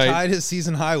 points tonight. Tied his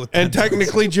season high with 10 and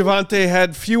technically Javonte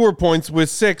had fewer points with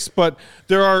 6, but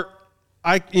there are,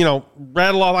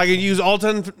 rattle off. I could use all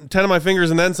 10 of my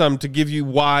fingers and then some to give you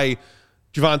why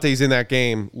Javonte's in that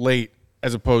game late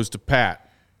as opposed to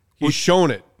Pat. He's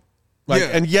shown it.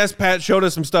 And yes, Pat showed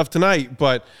us some stuff tonight,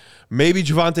 but maybe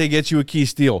Javonte gets you a key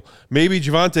steal. Maybe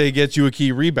Javonte gets you a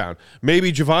key rebound.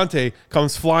 Maybe Javonte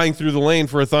comes flying through the lane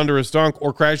for a thunderous dunk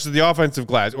or crashes the offensive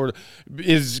glass or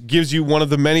gives you one of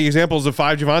the many examples of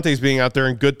 5 Javantes being out there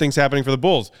and good things happening for the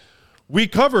Bulls. We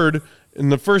covered in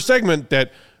the first segment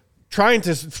that trying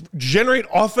to generate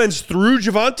offense through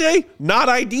Javonte, not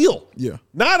ideal. Yeah.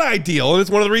 Not ideal. And it's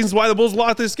one of the reasons why the Bulls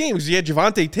lost this game because you had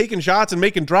Javonte taking shots and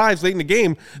making drives late in the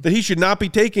game that he should not be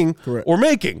taking or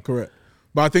making. Correct.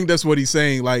 But I think that's what he's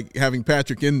saying, like having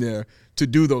Patrick in there to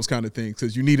do those kind of things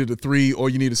because you needed a 3 or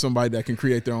you needed somebody that can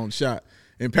create their own shot.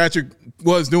 And Patrick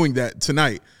was doing that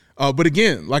tonight. But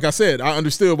again, like I said, I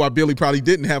understood why Billy probably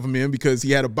didn't have him in because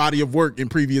he had a body of work in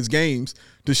previous games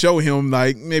to show him,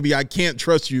 like, maybe I can't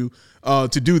trust you to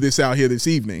do this out here this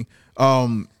evening.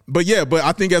 But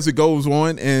I think as it goes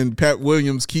on and Pat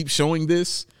Williams keeps showing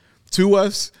this to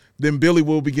us, then Billy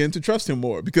will begin to trust him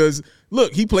more because,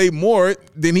 look, he played more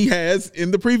than he has in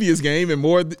the previous game and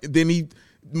more than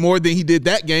he did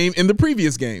that game in the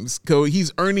previous games. So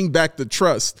he's earning back the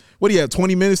trust. What do you have,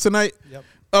 20 minutes tonight? Yep.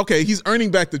 Okay, he's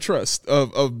earning back the trust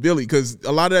of Billy because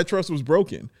a lot of that trust was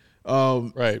broken.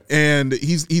 Right. And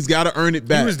he's got to earn it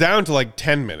back. He was down to like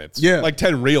 10 minutes. Yeah. Like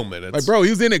 10 real minutes. Like, bro, he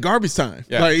was in at garbage time.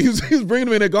 Yeah. Like, he was bringing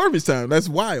him in at garbage time. That's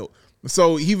wild.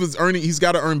 So he's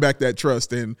got to earn back that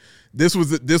trust. And this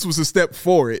was a step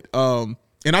for it. And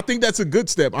I think that's a good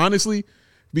step, honestly,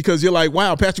 because you're like,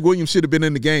 wow, Patrick Williams should have been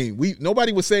in the game.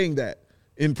 Nobody was saying that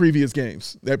in previous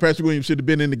games, that Patrick Williams should have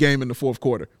been in the game in the fourth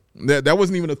quarter. That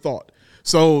wasn't even a thought.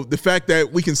 So the fact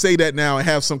that we can say that now and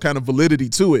have some kind of validity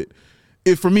to it,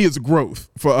 for me, it's growth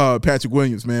for Patrick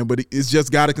Williams, man. But it's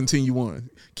just got to continue on.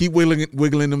 Keep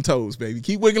wiggling them toes, baby.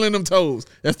 Keep wiggling them toes.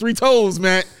 That's 3 toes,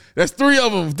 man. That's 3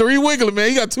 of them. 3 wiggling, man.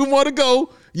 You got 2 more to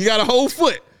go. You got a whole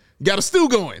foot. You got a still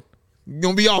going. You're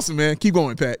going to be awesome, man. Keep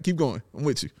going, Pat. Keep going. I'm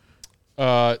with you.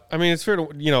 I mean, it's fair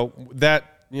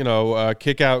to,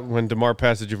 kick out when DeMar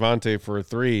passes Javonte for a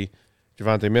 3,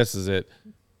 Javonte misses it.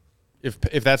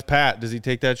 if that's Pat, does he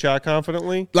take that shot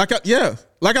confidently? Like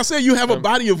I said, you have a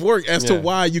body of work as to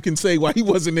why you can say why he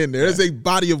wasn't in there. There's a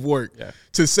body of work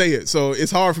to say it. So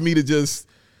it's hard for me to just,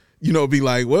 be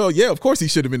like, well, yeah, of course he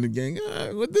should have been in the game.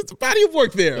 There's a body of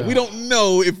work there. We don't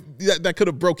know if that could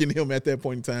have broken him at that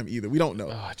point in time either. We don't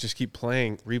know. I just keep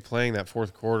replaying that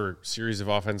fourth quarter series of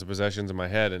offensive possessions in my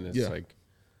head, and it's like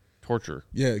torture.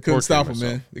 Yeah, they couldn't stop him,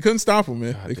 man. They couldn't stop him,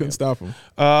 man. They couldn't stop him.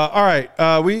 All right,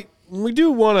 we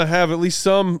do want to have at least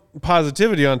some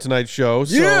positivity on tonight's show.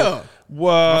 So,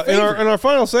 in our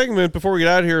final segment before we get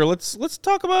out of here, let's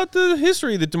talk about the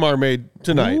history that DeMar made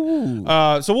tonight.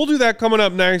 So we'll do that coming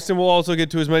up next, and we'll also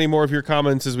get to as many more of your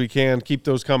comments as we can. Keep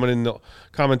those coming in the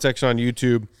comment section on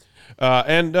YouTube.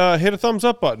 And hit a thumbs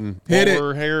up button while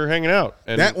we're here hanging out.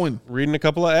 And that one. Reading a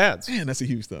couple of ads. Man, that's a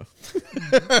huge stuff.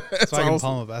 That's why I can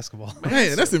palm a basketball.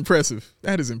 Man, that's impressive.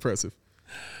 That is impressive.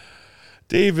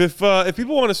 Dave, if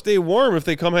people want to stay warm, if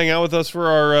they come hang out with us for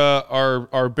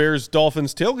our Bears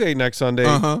Dolphins tailgate next Sunday,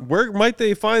 where might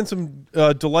they find some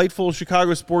delightful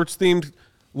Chicago sports themed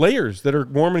layers that are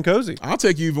warm and cozy? I'll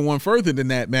take you even one further than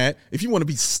that, Matt. If you want to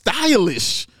be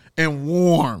stylish and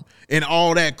warm and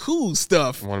all that cool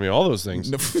stuff, I want to be all those things.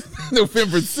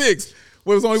 November 6th,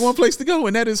 well, there's only one place to go,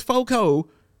 and that is FOCO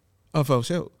of Faux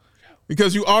Show.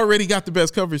 Because you already got the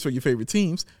best coverage for your favorite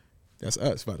teams. That's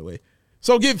us, by the way.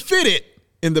 So get fitted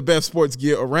in the best sports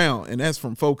gear around, and that's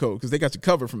from FOCO, because they got you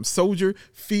covered from Soldier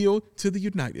Field to the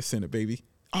United Center, baby.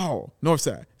 All north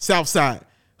side, south side,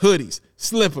 hoodies,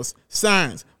 slippers,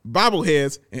 signs,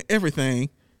 bobbleheads, and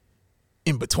everything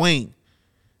in between.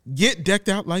 Get decked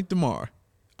out like DeMar.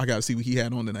 I got to see what he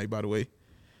had on tonight, by the way.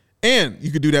 And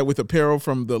you could do that with apparel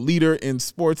from the leader in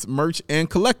sports merch and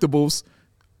collectibles.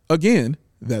 Again,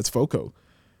 that's FOCO.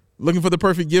 Looking for the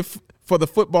perfect gift for the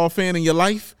football fan in your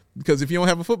life? Because if you don't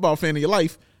have a football fan in your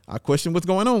life, I question what's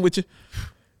going on with you.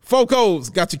 FOCO's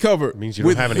got you covered. It means you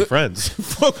don't have any friends.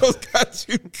 FOCO's got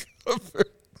you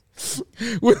covered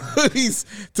with hoodies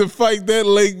to fight that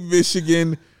Lake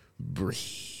Michigan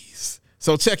breeze.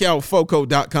 So check out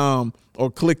FOCO.com or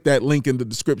click that link in the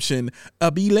description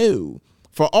below.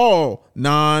 For all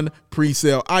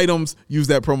non-presale items, use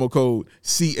that promo code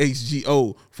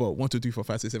CHGO for 1, 2, 3, 4,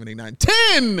 5, 6, 7, 8, 9,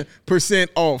 10%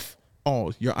 off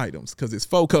all your items, because it's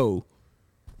FOCO.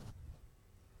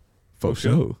 Faux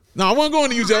show. No, I wasn't going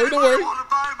to you, Joey. Don't worry. Want to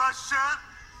buy my shirt?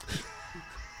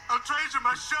 I'll trade you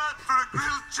my shirt for a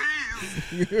grilled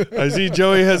cheese. I see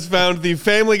Joey has found the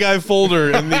Family Guy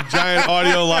folder in the giant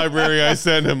audio library I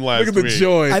sent him last week. Look at the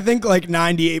joy. I think like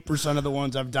 98% of the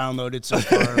ones I've downloaded so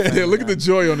far. Yeah, look at the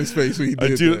joy on his face when he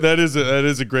did that is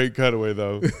a great cutaway,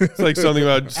 though. It's like something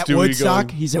about at Stewie Woodstock.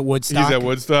 going. He's at Woodstock. He's at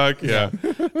Woodstock, yeah.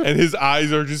 And his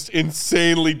eyes are just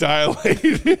insanely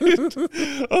dilated.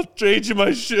 I'll trade you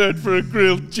my shirt for a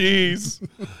grilled cheese.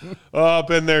 Oh,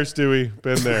 been there, Stewie.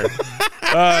 Been there.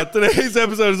 Today's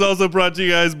episode is also brought to you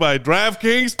guys by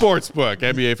DraftKings Sportsbook.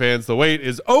 NBA fans, the wait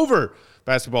is over.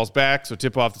 Basketball's back, so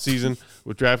tip off the season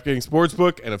with DraftKings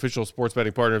Sportsbook, an official sports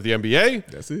betting partner of the NBA.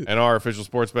 That's it. And our official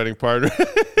sports betting partner here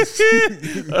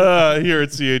at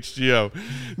CHGO.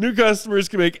 New customers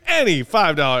can make any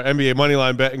 $5 NBA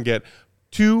moneyline bet and get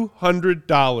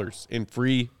 $200 in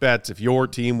free bets if your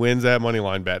team wins that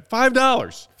moneyline bet.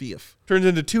 $5 Fifth. turns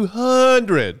into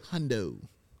 $200. Hundo.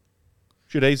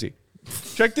 Shit easy.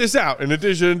 Check this out. In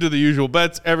addition to the usual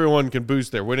bets, everyone can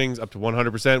boost their winnings up to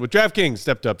 100% with DraftKings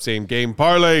stepped-up same-game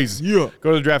parlays. Yeah.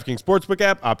 Go to the DraftKings Sportsbook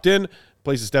app, opt in,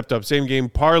 place a stepped-up same-game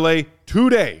parlay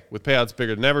today with payouts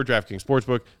bigger than ever. DraftKings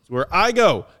Sportsbook is where I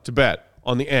go to bet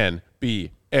on the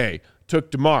NBA. Took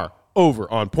DeMar over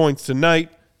on points tonight.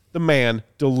 The man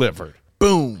delivered.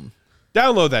 Boom.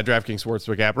 Download that DraftKings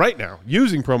Sportsbook app right now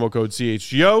using promo code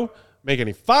CHGO. Make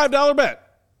any $5 bet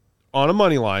on a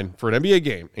money line for an NBA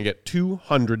game and get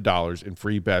 $200 in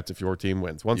free bets if your team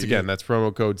wins. Once again, that's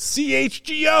promo code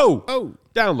CHGO. Oh.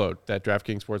 Download that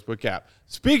DraftKings Sportsbook app.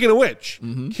 Speaking of which,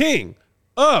 king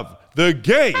of the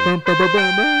game.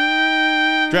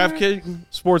 DraftKings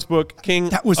Sportsbook, king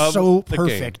That was of so the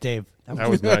perfect, game. Dave. That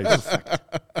was nice.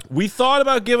 We thought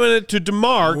about giving it to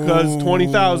DeMar because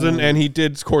 20,000, and he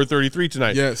did score 33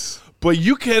 tonight. Yes. But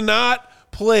you cannot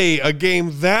play a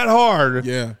game that hard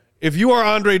if you are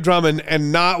Andre Drummond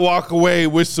and not walk away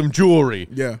with some jewelry.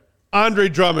 Yeah. Andre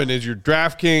Drummond is your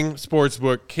DraftKings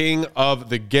Sportsbook king of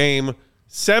the game.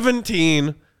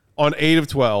 17 on 8 of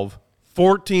 12,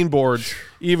 14 boards,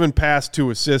 even passed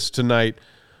 2 assists tonight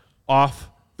off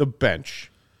the bench.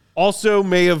 Also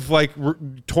may have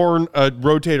torn a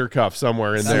rotator cuff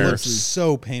somewhere in there. That looks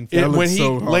so painful. When he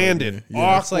so hard, landed It's like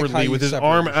how awkwardly you with his separate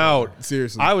arm your out, shoulder.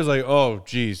 Seriously. I was like, "Oh,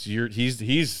 geez,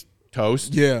 he's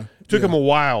toast." Yeah. Took him a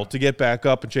while to get back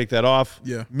up and shake that off.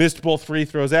 Yeah. Missed both free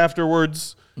throws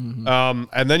afterwards.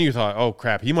 And then you thought, oh,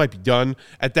 crap, he might be done.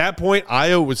 At that point,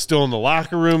 Io was still in the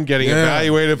locker room getting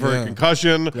evaluated for a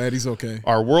concussion. Glad he's okay.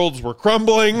 Our worlds were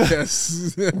crumbling.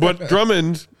 Yes. But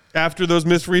Drummond, after those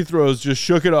missed free throws, just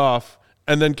shook it off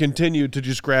and then continued to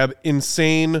just grab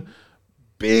insane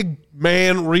big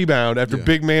man rebound after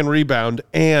big man rebound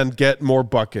and get more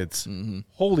buckets.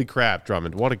 Holy crap,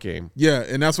 Drummond. What a game. Yeah,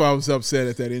 and that's why I was upset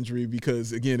at that injury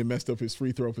because, again, it messed up his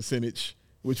free throw percentage,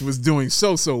 which was doing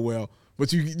so well.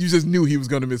 But you just knew he was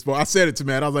going to miss both. I said it to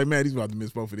Matt. I was like, man, he's about to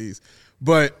miss both of these.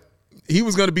 But he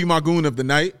was going to be my goon of the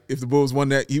night. If the Bulls won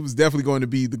that, he was definitely going to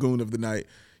be the goon of the night.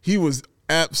 He was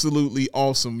absolutely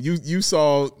awesome. You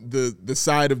saw the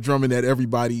side of Drummond that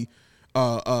everybody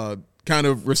kind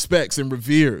of respects and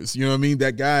reveres. You know what I mean?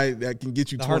 That guy that can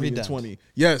get you 20 to 20.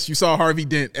 Yes, you saw Harvey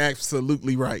Dent.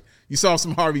 Absolutely right. You saw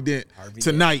some Harvey Dent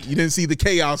tonight. You didn't see the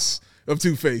chaos of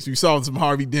Two-Face. You saw some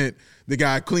Harvey Dent, the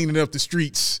guy cleaning up the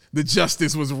streets. The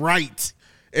justice was right.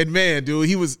 And, man, dude,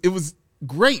 it was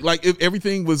great. Like,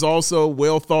 everything was also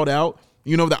well thought out.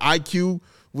 You know, the IQ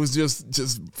was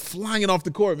just flying off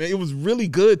the court, man. It was really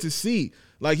good to see.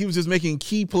 Like, he was just making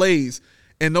key plays.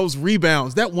 And those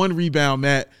rebounds, that one rebound,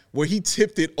 Matt, where he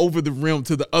tipped it over the rim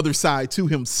to the other side to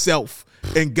himself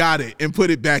and got it and put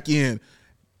it back in.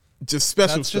 Just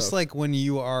special That's stuff. just like when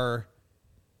you are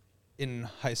in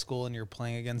high school and you're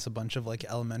playing against a bunch of like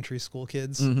elementary school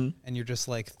kids and you're just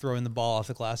like throwing the ball off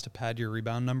the glass to pad your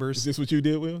rebound numbers. Is this what you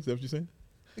did, Will? Is that what you're saying?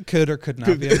 It could or could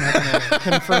not be. I'm not going to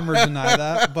confirm or deny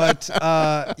that. But,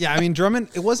 yeah, I mean, Drummond,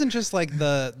 it wasn't just like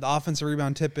the offensive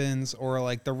rebound tip-ins or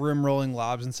like the rim rolling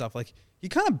lobs and stuff. Like, he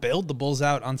kind of bailed the Bulls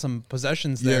out on some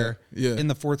possessions there in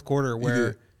the fourth quarter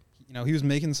where, you know, he was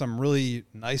making some really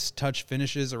nice touch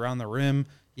finishes around the rim.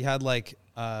 He had like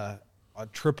a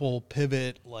triple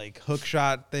pivot, like hook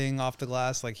shot thing off the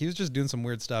glass. Like, he was just doing some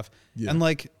weird stuff. Yeah. And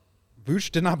like, Vooch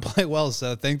did not play well,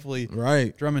 so thankfully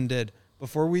Drummond did.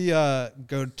 Before we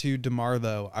go to DeMar,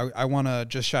 though, I want to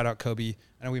just shout out Kobe.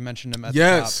 I know we mentioned him at the top.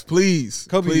 Yes, please.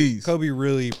 Kobe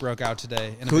really broke out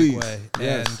today in a big way.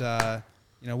 Yes. And,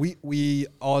 you know, we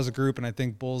all as a group, and I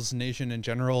think Bulls Nation in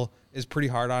general, is pretty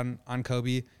hard on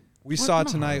Kobe. We saw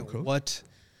tonight what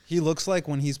he looks like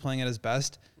when he's playing at his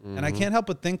best. And I can't help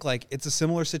but think, like, it's a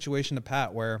similar situation to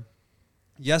Pat where,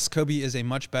 yes, Kobe is a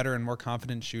much better and more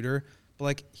confident shooter, but,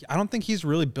 like, I don't think he's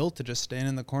really built to just stand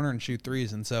in the corner and shoot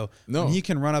threes. And so when he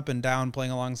can run up and down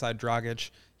playing alongside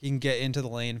Dragic, he can get into the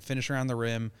lane, finish around the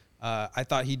rim. I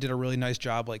thought he did a really nice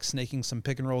job, like, snaking some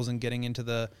pick and rolls and getting into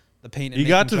the paint. And he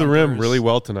got to the rim really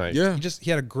well tonight. Yeah. He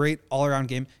had a great all-around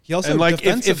game. He also, and like,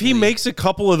 if he makes a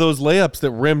couple of those layups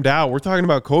that rimmed out, we're talking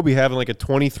about Kobe having like a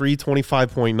 23,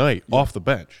 25-point night off the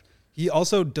bench. He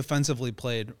also defensively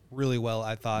played really well,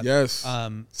 I thought. Yes.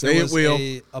 Say there it, was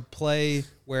Will. a play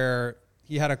where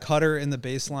he had a cutter in the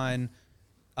baseline.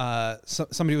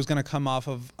 Somebody was going to come off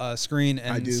of a screen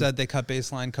and said they cut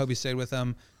baseline. Kobe stayed with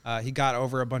him. He got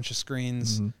over a bunch of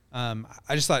screens. I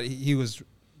just thought he was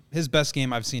his best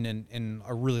game I've seen in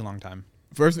a really long time.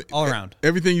 First, all around.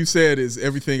 Everything you said is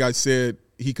everything I said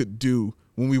he could do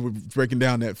when we were breaking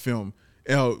down that film.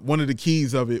 One of the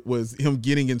keys of it was him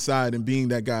getting inside and being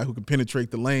that guy who could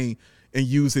penetrate the lane and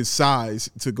use his size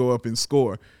to go up and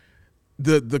score.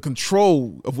 The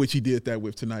control of which he did that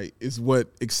with tonight is what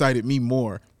excited me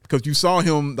more, because you saw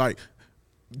him like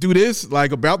do this,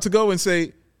 like about to go and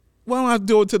say, why don't I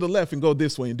do it to the left and go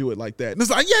this way and do it like that? And it's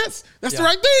like, yes, that's the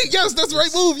right thing. Yes, that's the right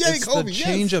move. Yay, Kobe. The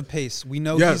change of pace. We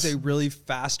know he's a really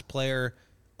fast player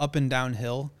up and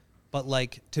downhill, but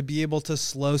like to be able to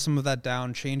slow some of that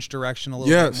down, change direction a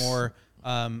little bit more.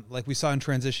 Like we saw in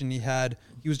transition,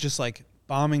 he was just like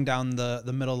bombing down the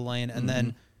middle of the lane and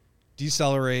then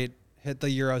decelerate, hit the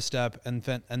Euro step, and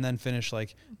then finish.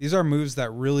 Like, these are moves that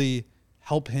really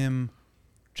help him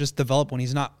just develop when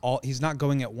he's not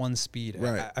going at one speed.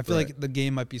 Right, I feel like the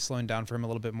game might be slowing down for him a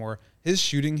little bit more. His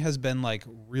shooting has been like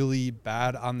really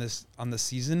bad on the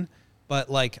season, but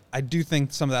like I do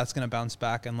think some of that's going to bounce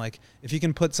back, and like if he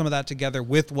can put some of that together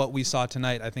with what we saw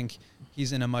tonight, I think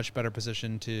he's in a much better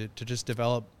position to just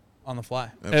develop on the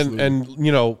fly. And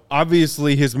you know,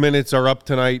 obviously his minutes are up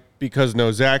tonight because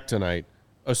no Zach tonight.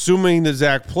 Assuming that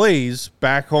Zach plays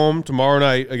back home tomorrow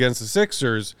night against the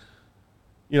Sixers,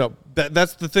 you know,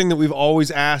 that's the thing that we've always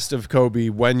asked of Kobe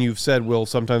when you've said, Will,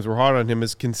 sometimes we're hard on him,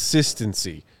 is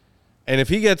consistency. And if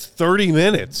he gets 30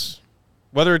 minutes,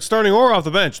 whether it's starting or off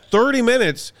the bench, 30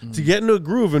 minutes to get into a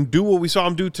groove and do what we saw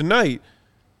him do tonight,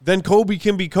 then Kobe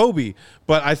can be Kobe.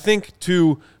 But I think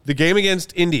to the game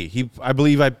against Indy, he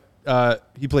played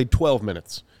 12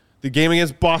 minutes. The game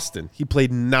against Boston, he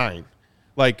played 9.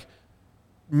 Like,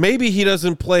 maybe he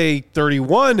doesn't play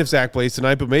 31 if Zach plays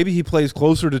tonight, but maybe he plays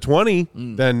closer to 20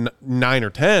 than 9 or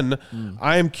 10.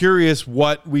 I am curious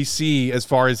what we see as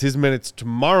far as his minutes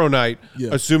tomorrow night,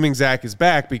 assuming Zach is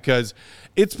back, because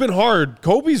it's been hard.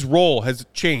 Kobe's role has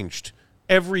changed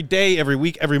every day, every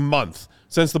week, every month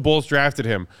since the Bulls drafted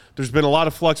him. There's been a lot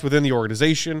of flux within the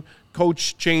organization,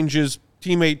 coach changes,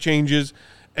 teammate changes,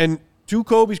 and to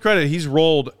Kobe's credit, he's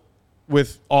rolled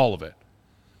with all of it.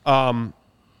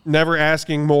 Never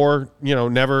asking more,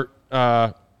 never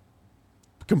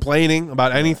complaining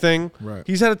about anything. Right.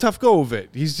 He's had a tough go of it.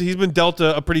 He's been dealt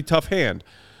a pretty tough hand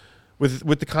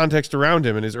with the context around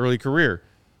him in his early career.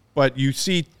 But you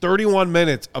see 31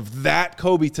 minutes of that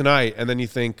Kobe tonight, and then you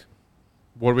think,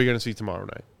 what are we going to see tomorrow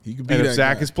night? He could be and that if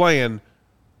Zach guy. is playing,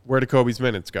 where do Kobe's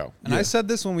minutes go? And I said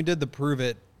this when we did the Prove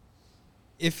It.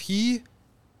 If he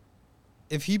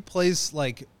plays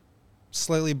like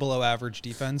slightly below average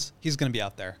defense, he's going to be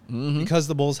out there because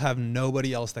the Bulls have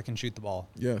nobody else that can shoot the ball.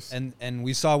 Yes. And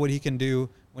we saw what he can do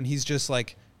when he's just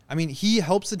like, he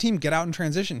helps the team get out in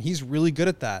transition. He's really good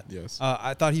at that. Yes.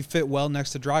 I thought he fit well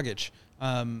next to Dragic.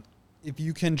 If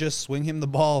you can just swing him the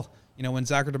ball, when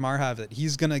Zach or DeMar have it,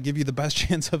 he's going to give you the best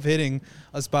chance of hitting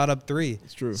a spot up three.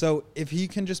 It's true. So if he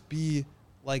can just be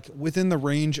like within the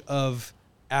range of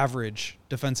average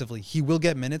defensively, he will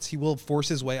get minutes. He will force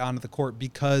his way onto the court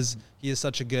because he is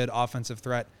such a good offensive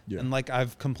threat. Yeah. And like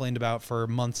I've complained about for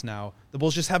months now, the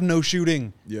Bulls just have no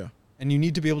shooting. Yeah. And you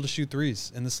need to be able to shoot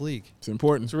threes in this league. It's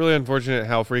important. It's really unfortunate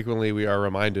how frequently we are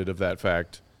reminded of that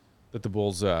fact that the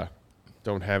Bulls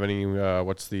don't have any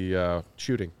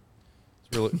shooting.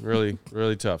 It's really,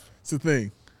 really tough. It's a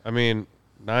thing.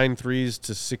 9 threes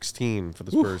to 16 for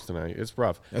the Spurs tonight. It's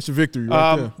rough. That's your victory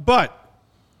right there. But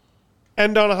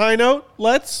end on a high note.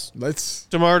 Let's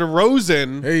DeMar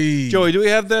DeRozan. Hey. Joey, do we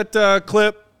have that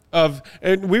clip of?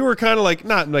 And we were kind of like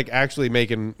not like actually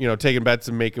making taking bets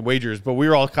and making wagers, but we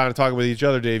were all kind of talking with each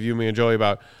other, Dave, you, me, and Joey,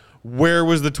 about where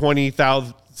was the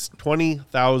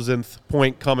 20,000th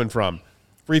point coming from?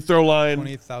 Free throw line,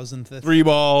 20,000th.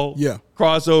 3-ball,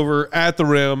 crossover at the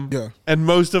rim. Yeah. And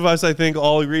most of us, I think,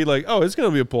 all agreed, like, oh, it's going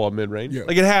to be a pull-up mid-range. Yeah.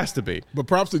 Like, it has to be. But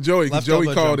props to Joey, because Left Joey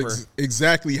elbow called jumper.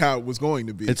 exactly how it was going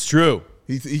to be. It's true.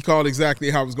 He called exactly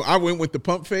how it was going. I went with the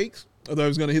pump fakes. I thought I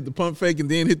was going to hit the pump fake and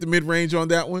then hit the mid-range on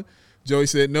that one. Joey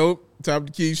said, nope, top of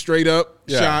the key, straight up,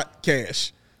 shot,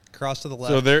 cash. Cross to the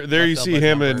left. So there you left see elbow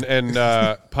him jumper. and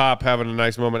Pop having a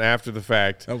nice moment after the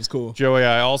fact. That was cool. Joey,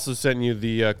 I also sent you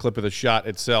the clip of the shot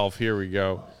itself. Here we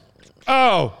go.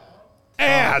 Oh,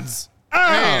 ads.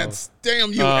 Ads.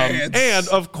 Damn you, ads. And,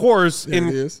 of course, There it in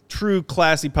is. true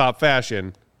classy Pop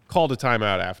fashion, called a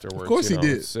timeout afterwards. Of course he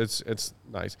did. It's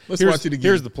nice. Let's Here's- watch it again.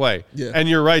 Here's the play. Yeah. And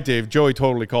you're right, Dave. Joey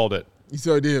totally called it. You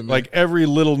so did, man. Like every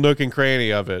little nook and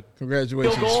cranny of it.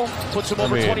 Congratulations. Field goal puts him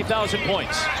over mean- 20,000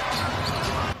 points.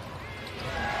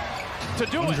 To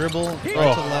do One it. dribble, right to Oh.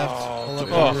 left, pull up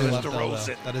Oh. over left elbow.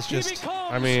 DeRozan. That is He just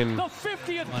becomes I mean- the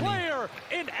 50th Money. player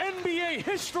in NBA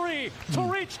history to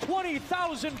reach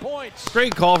 20,000 points.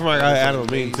 Great call from my guy Adam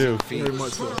Levine, too. Very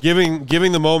much so.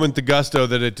 Giving the moment the gusto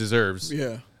that it deserves.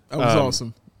 Yeah, that was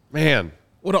awesome. Man.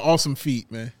 What an awesome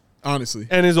feat, man. Honestly.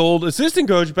 And his old assistant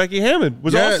coach, Becky Hammond,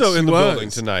 was Yes, also in the she was. building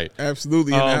tonight.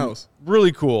 Absolutely in the house.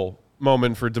 Really cool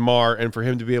moment for DeMar and for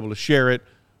him to be able to share it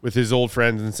with his old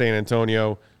friends in San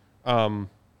Antonio. You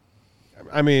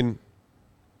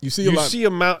see You see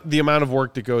the amount of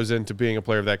work that goes into being a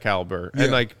player of that caliber. Yeah.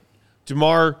 And, like,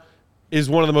 DeMar is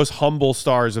one of the most humble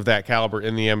stars of that caliber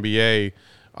in the NBA.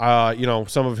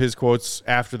 Some of his quotes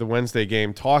after the Wednesday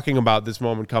game talking about this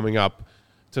moment coming up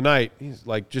tonight, he's,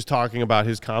 like, just talking about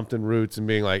his Compton roots and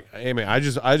being like, hey, man, I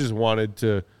just wanted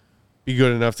to be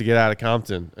good enough to get out of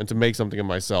Compton and to make something of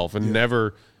myself and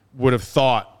never would have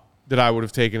thought that I would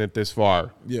have taken it this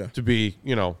far to be,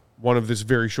 one of this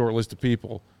very short list of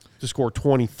people to score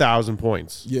 20,000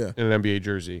 points in an NBA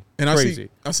jersey. And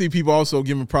Crazy. I see people also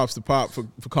giving props to Pop for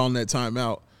calling that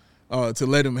timeout to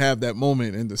let him have that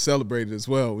moment and to celebrate it as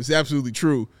well. It's absolutely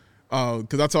true.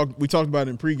 Because we talked about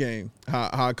it in pregame how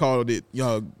I called it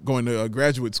going to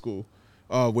graduate school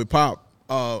with Pop.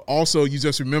 Also, you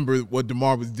just remember what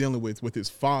DeMar was dealing with his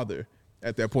father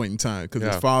at that point in time because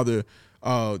his father,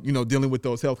 dealing with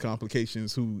those health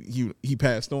complications, who he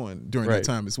passed on during that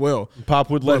time as well. Pop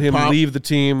would let him leave the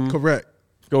team. Correct.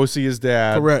 Go see his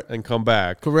dad. Correct. And come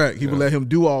back. Correct. He would let him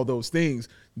do all those things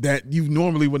that you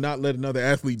normally would not let another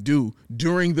athlete do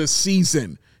during the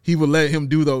season. He would let him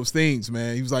do those things,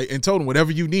 man. He was like, and told him,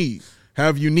 whatever you need,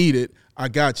 however you need it, I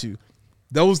got you.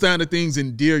 Those kind of things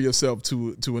endear yourself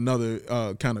to another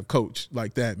kind of coach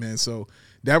like that, man. So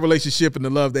that relationship and the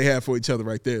love they have for each other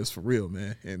right there is for real,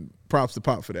 man. And props to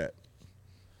Pop for that.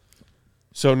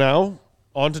 So now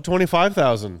on to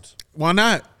 25,000. Why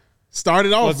not? Start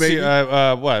it off, Let's baby.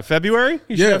 see, what, February?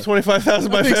 You should have 25,000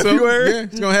 by February? So. Yeah,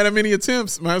 he's going to have that many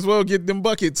attempts. Might as well get them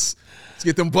buckets. Let's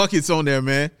get them buckets on there,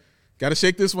 man. Got to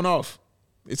shake this one off.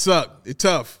 It sucked. It's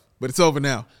tough, but it's over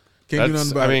now. Can't do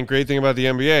nothing about it. Great thing about the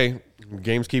NBA,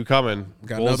 games keep coming.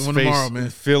 Got Bulls another one face tomorrow, man.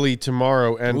 Philly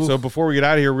tomorrow. And so before we get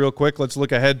out of here real quick, let's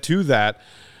look ahead to that.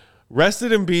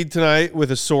 Rested Embiid tonight with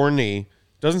a sore knee.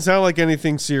 Doesn't sound like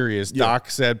anything serious. Yeah.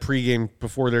 Doc said pregame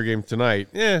before their game tonight.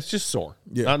 Yeah, it's just sore.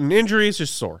 Yeah. Not an injury, it's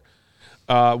just sore.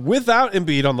 Without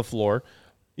Embiid on the floor,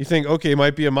 you think, okay,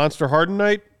 might be a monster Harden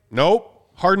night? Nope.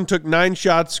 Harden took 9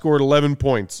 shots, scored 11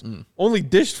 points. Only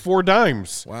dished 4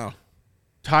 dimes. Wow.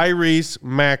 Tyrese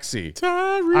Maxey.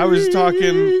 I was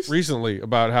talking recently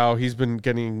about how he's been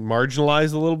getting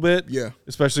marginalized a little bit. Yeah.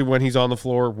 Especially when he's on the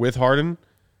floor with Harden.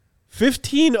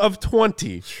 15 of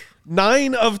 20.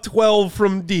 9 of 12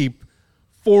 from deep.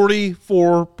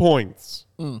 44 points.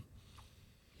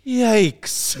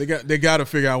 Yikes. They got to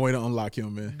figure out a way to unlock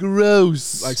him, man.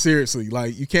 Gross. Like, seriously.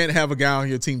 Like, you can't have a guy on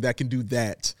your team that can do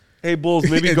that. Hey, Bulls,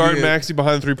 maybe And guard then- Maxey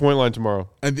behind the three-point line tomorrow.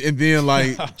 And then,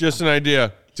 like, Just an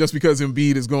idea. just because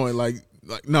Embiid is going, like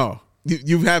no.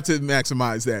 You have to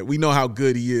maximize that. We know how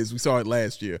good he is. We saw it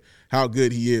last year, how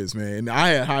good he is, man. And I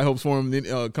had high hopes for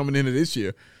him coming into this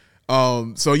year.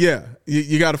 So, yeah,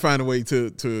 you got to find a way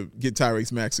to get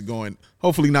Tyrese Maxey going.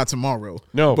 Hopefully not tomorrow.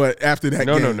 No. But after that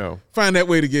game. No. Find that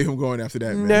way to get him going after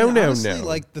that, man. No. Honestly,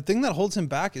 like the thing that holds him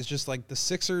back is just like the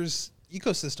Sixers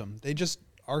ecosystem. They just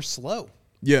are slow.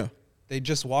 Yeah. They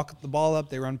just walk the ball up.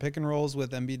 They run pick and rolls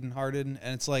with Embiid and Harden,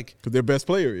 and it's like Because their best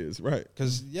player is, right.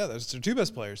 because those are 2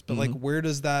 best players. But like, where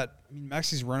does that? I mean,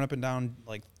 Maxey's run up and down,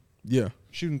 like Yeah.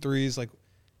 shooting threes, like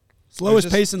Slowest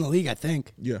just- pace in the league, I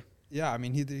think. Yeah. yeah. I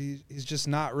mean, he's just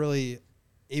not really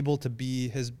able to be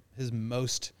his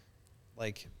most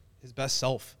like his best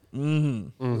self.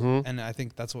 And I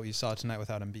think that's what you saw tonight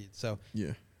without Embiid. So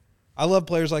Yeah. I love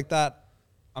players like that.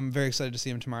 I'm very excited to see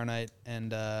him tomorrow night,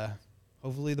 and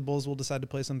hopefully the Bulls will decide to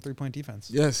play some 3-point defense.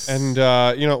 Yes. And,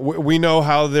 we know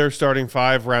how their starting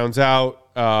 5 rounds out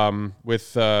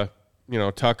with,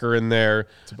 Tucker in there.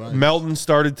 Tobias. Melton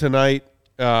started tonight.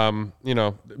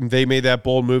 They made that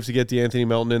bold move to get DeAnthony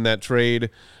Melton in that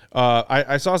trade.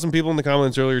 I saw some people in the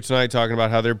comments earlier tonight talking about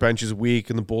how their bench is weak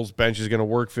and the Bulls' bench is going to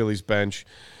work Philly's bench.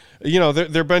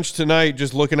 Their bench tonight,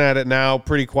 just looking at it now,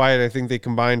 pretty quiet. I think they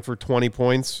combined for 20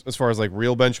 points as far as like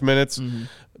real bench minutes.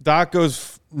 Doc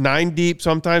goes 9 deep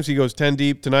sometimes. He goes 10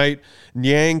 deep tonight.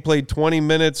 Niang played 20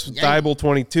 minutes. Thibault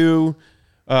 22.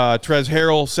 Trez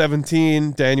Harrell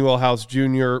 17. Daniel House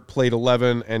Jr. played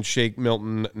 11. And Shake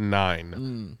Milton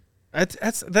 9.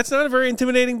 That's not a very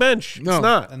intimidating bench. No. It's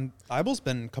not. And Thibault's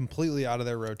been completely out of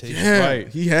their rotation. Yeah, Right.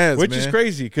 he has, Which man. is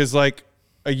crazy because, like,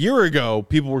 a year ago,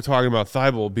 people were talking about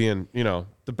Thibault being,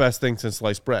 the best thing since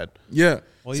sliced bread. Yeah.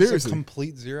 Well, he's Seriously. a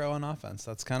complete zero on offense.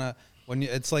 That's kind of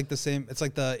it's like the same. It's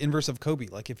like the inverse of Kobe.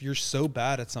 Like if you're so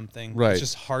bad at something, Right. it's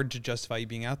just hard to justify you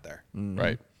being out there.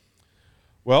 Right.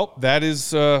 Well, that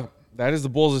is the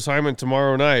Bulls' assignment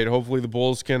tomorrow night. Hopefully the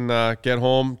Bulls can get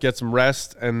home, get some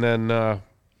rest, and then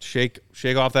shake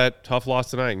off that tough loss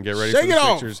tonight and get ready Shake for the it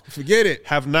off. Sixers. Forget it.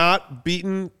 Have not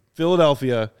beaten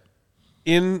Philadelphia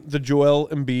in the Joel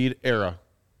Embiid era.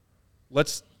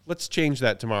 Let's change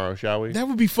that tomorrow, shall we? That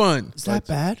would be fun. Is that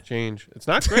bad? Change. It's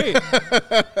not great.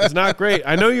 It's not great.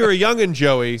 I know you're a youngin',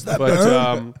 Joey,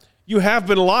 but you have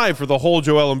been alive for the whole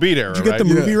Joel Embiid era, Did you get right? the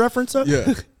movie reference up?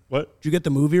 Yeah. What? Did you get the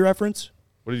movie reference?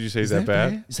 What did you say? Is that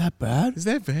bad? Is that bad? Is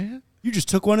that bad? You just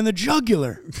took one in the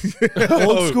jugular.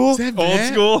 Old school? Is that Old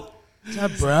bad? school? Is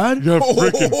that Brad?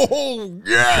 Oh,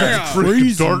 yeah.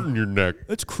 Crazy. Dart in your neck.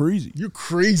 That's crazy. You're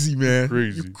crazy, man.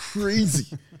 Crazy. You're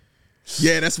crazy.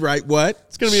 Yeah, that's right. What?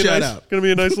 It's gonna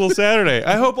be a nice little Saturday.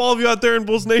 I hope all of you out there in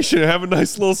Bulls Nation have a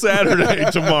nice little Saturday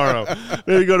tomorrow.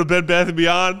 Maybe go to Bed Bath &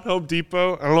 Beyond, Home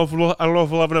Depot. I don't know if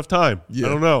we'll have enough time. Yeah. I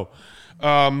don't know.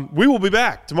 We will be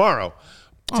back tomorrow.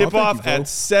 Tip thank off you, Bo. at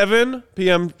 7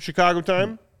 p.m. Chicago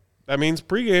time. That means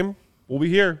pregame. We'll be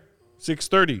here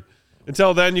 6:30.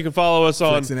 Until then, you can follow us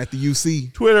on Flexing at the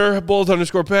UC. Twitter,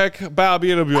 Bulls_Peck, Bobby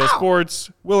NWO Sports,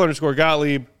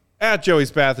 Will_Gottlieb, at Joey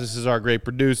Spathis is our great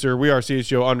producer. We are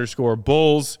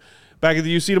CHGO_Bulls. Back at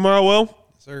the UC tomorrow, Will.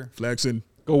 Sir. Flexing.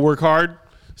 Go work hard.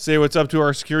 Say what's up to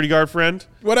our security guard friend.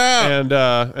 What up?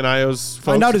 And IO's folks.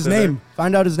 Find out his in there. name.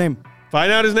 Find out his name.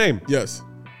 Find out his name. Yes.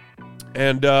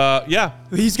 And, yeah,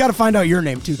 He's got to find out your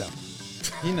name, too, though.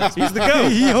 He knows. he's the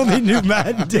GOAT. He only knew Matt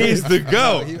and Dave. He's the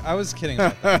GOAT. I was kidding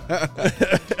about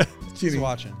that. He's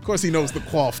watching. Of course he knows the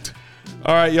quaffed.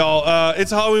 All right, y'all. It's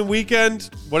Halloween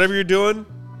weekend. Whatever you're doing,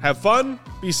 have fun.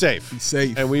 Be safe. Be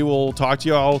safe. And we will talk to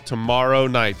you all tomorrow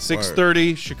night,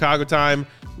 6:30 Chicago time.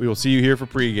 We will see you here for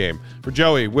pregame. For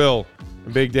Joey, Will,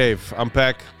 and Big Dave, I'm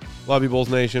Peck. Love you, Bulls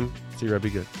Nation. See you right. Be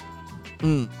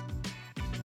good.